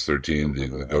 Terrence 13, the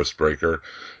Remember that. Ghost Breaker,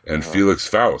 and Uh-huh. Felix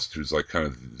Faust, who's like kind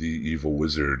of the evil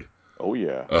wizard Oh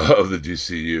yeah. of the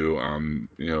DCU.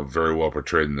 Very well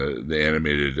portrayed in the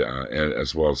animated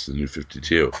as well as the New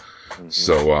 52. Hmm.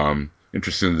 So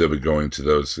interesting that they'll be going to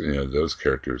those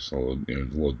characters a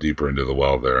little deeper into the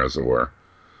well there, as it were.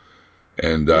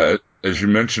 And Yeah. as you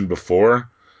mentioned before,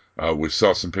 we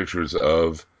saw some pictures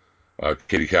of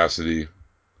Katie Cassidy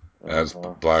as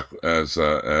Uh-huh.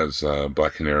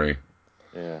 Black Canary.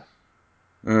 Yeah,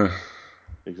 Uh,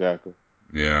 exactly.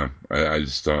 yeah, I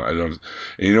just don't. I don't.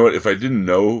 And you know what? If I didn't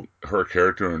know her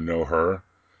character or know her,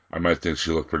 I might think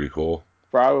she looked pretty cool.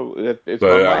 Probably it's my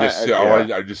But mind.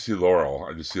 Yeah, I just see Laurel.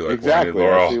 I just see like, well, hey, exactly. I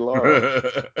Laurel. see Laurel.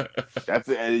 That's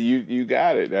it. You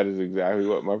got it. That is exactly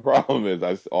what my problem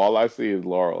is. All I see is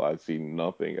Laurel. I see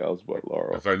nothing else but If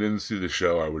Laurel. I didn't see the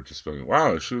show, I would just be like,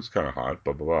 wow, she was kind of hot,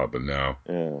 blah blah blah. But now,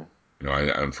 Yeah, I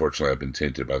unfortunately I've been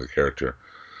tainted by the character.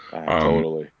 Um,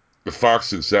 totally. the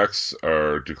Fox execs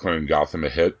are declaring Gotham a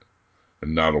hit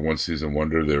and not a one season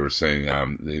wonder. They were saying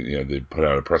they put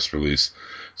out a press release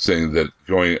saying that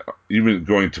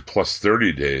going to plus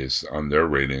 30 days on their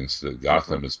ratings, that Hmm.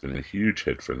 Gotham has been a huge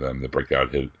hit for them, the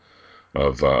breakout hit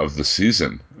of the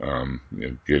season,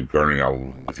 garnering a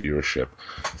lot of viewership,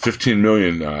 15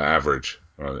 million average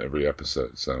on every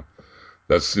episode. So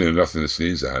that's nothing to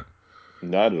sneeze at.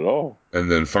 Not at all.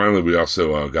 And then finally, we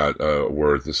also got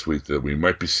word this week that we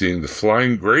might be seeing the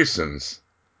Flying Graysons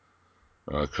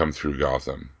come through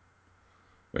Gotham.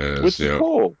 And Which is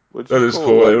cool. Which that is is cool.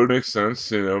 cool. It Like would make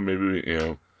sense. Maybe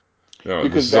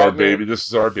because this is our Batman, baby. This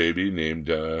is our baby named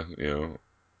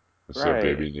this is our right?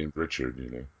 baby named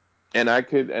Richard. And I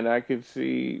could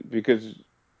see because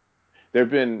there've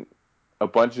been a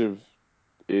bunch of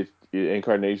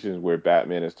incarnations where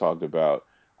Batman has talked about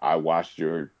I watched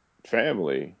your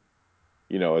family.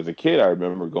 As a kid, I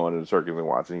remember going to the circus and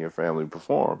watching your family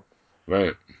perform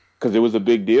Right. because it was a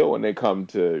big deal when they come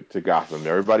to Gotham.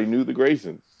 Everybody knew the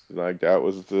Graysons. Like that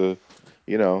was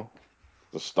you know,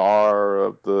 the star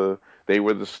of the. They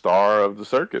were the star of the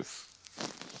circus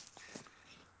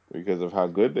because of how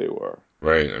good they were.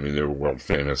 Right. I mean, they were world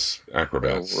famous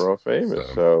acrobats. World famous.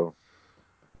 So So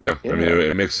yeah, I mean, yeah,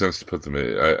 it makes sense to put them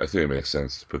in. I think it makes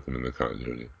sense to put them in the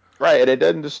continuity. right. And it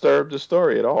doesn't disturb the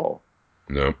story at all.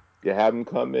 No, You have them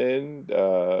come in,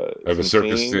 I some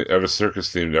scenes, have a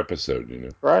circus themed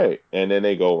episode. right, and then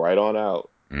they go right on out,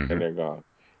 and Hmm. they're gone.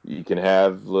 You can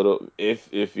have little,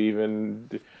 if even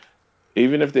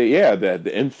if they, yeah,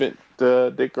 the infant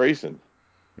Dick Grayson,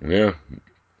 Yeah,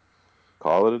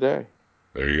 call it a day.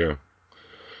 there you go.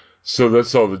 So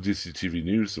that's all the DC TV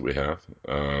news that we have.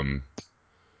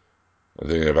 I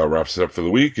think that about wraps it up for the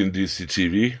week in DC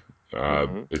TV.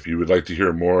 Hmm. If you would like to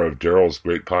hear more of Daryl's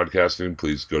great podcasting,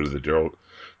 please go to the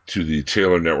to the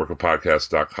Taylor Network of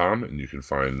Podcast.com, and you can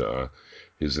find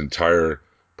his entire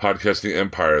podcasting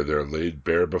empire there laid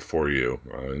bare before you,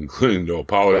 including no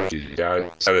apologies. Yeah,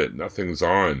 I said it. Nothing's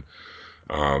on.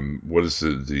 What is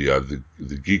the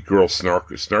Geek Girl Snark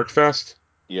Fest?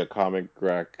 Yeah, Comic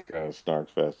Rack Snark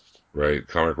Fest. Right,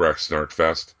 Comic Rack Snark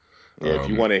Fest. Yeah, if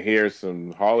you want to hear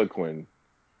some Harlequin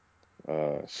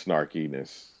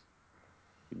snarkiness,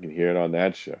 you can hear it on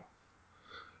that show.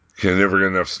 Can never get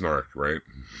enough snark, right?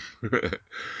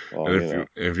 Well, And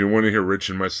if you want to hear Rich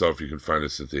and myself, you can find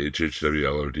us at the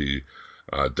HHWLOD.com,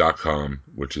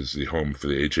 which is the home for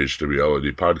the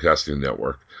HHWLOD podcasting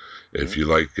network. If you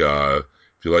like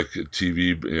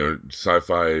TV,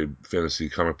 sci-fi, fantasy,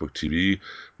 comic book TV,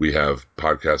 we have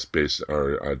podcasts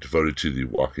devoted to The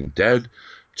Walking Dead,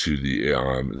 to the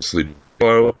Sleep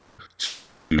Flow,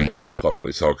 to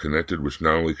It's All Connected, which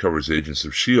not only covers Agents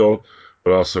of S.H.I.E.L.D.,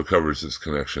 but also covers its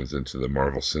connections into the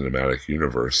Marvel Cinematic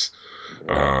Universe.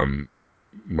 right.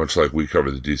 Much like we cover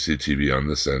the DC TV on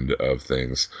this end of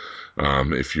things.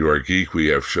 If you are a geek, we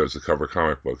have shows that cover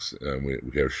comic books, and we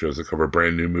have shows that cover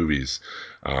brand new movies.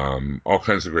 All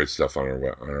kinds of great stuff on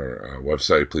our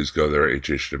website. Please go there,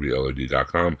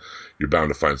 hhwlod.com. You're bound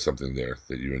to find something there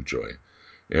that you enjoy.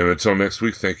 And until next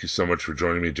week, thank you so much for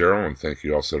joining me, Daryl, and thank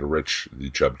you also to Rich, the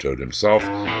Chub Toad himself.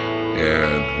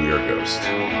 And we are Ghost.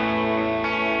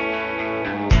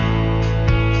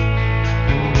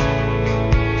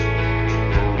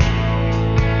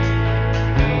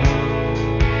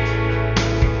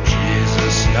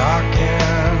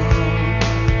 Knocking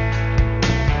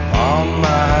on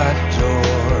my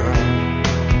door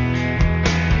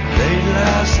late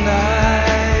last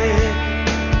night,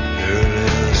 early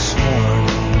this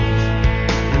morning.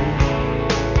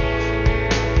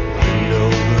 Window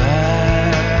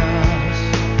glass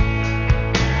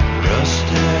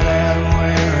rusted and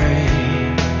weary.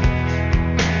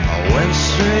 I went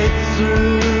straight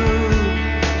through,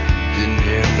 didn't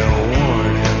hear no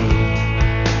warning.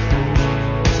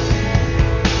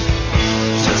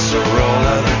 Just a roll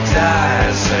of the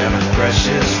dice and a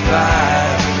precious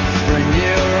five. Bring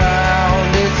you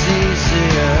around, it's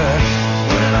easier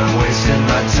when I'm wasting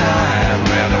my time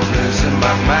and I'm losing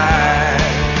my mind.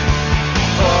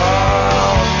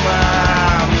 Oh,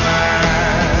 my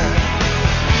mind.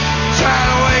 Trying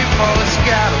to wait for the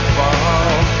sky to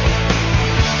fall.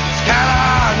 It's kinda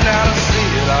hard now to see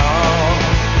it all.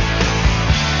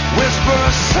 Whisper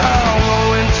a song of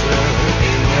winter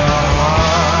in your heart.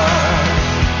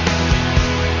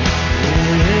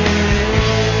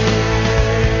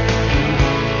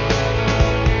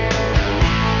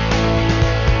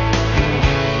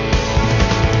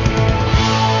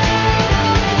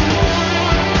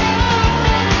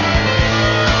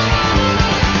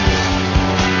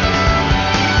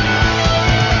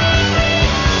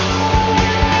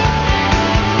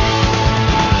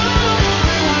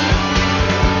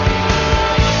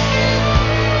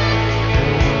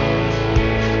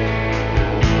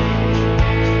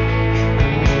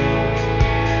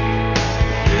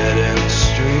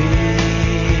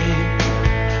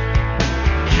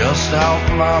 Just out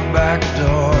my back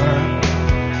door,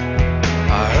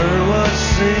 I heard what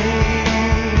seemed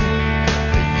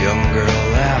a young girl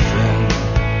laughing.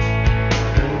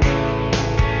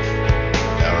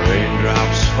 Now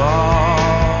raindrops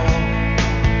fall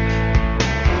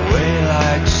away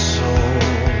like soul.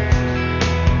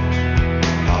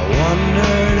 I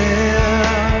wondered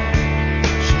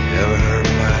if she ever heard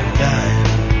my dying.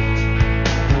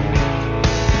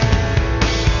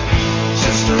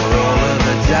 Just a roll of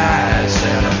the dice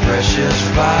and a precious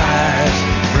fight.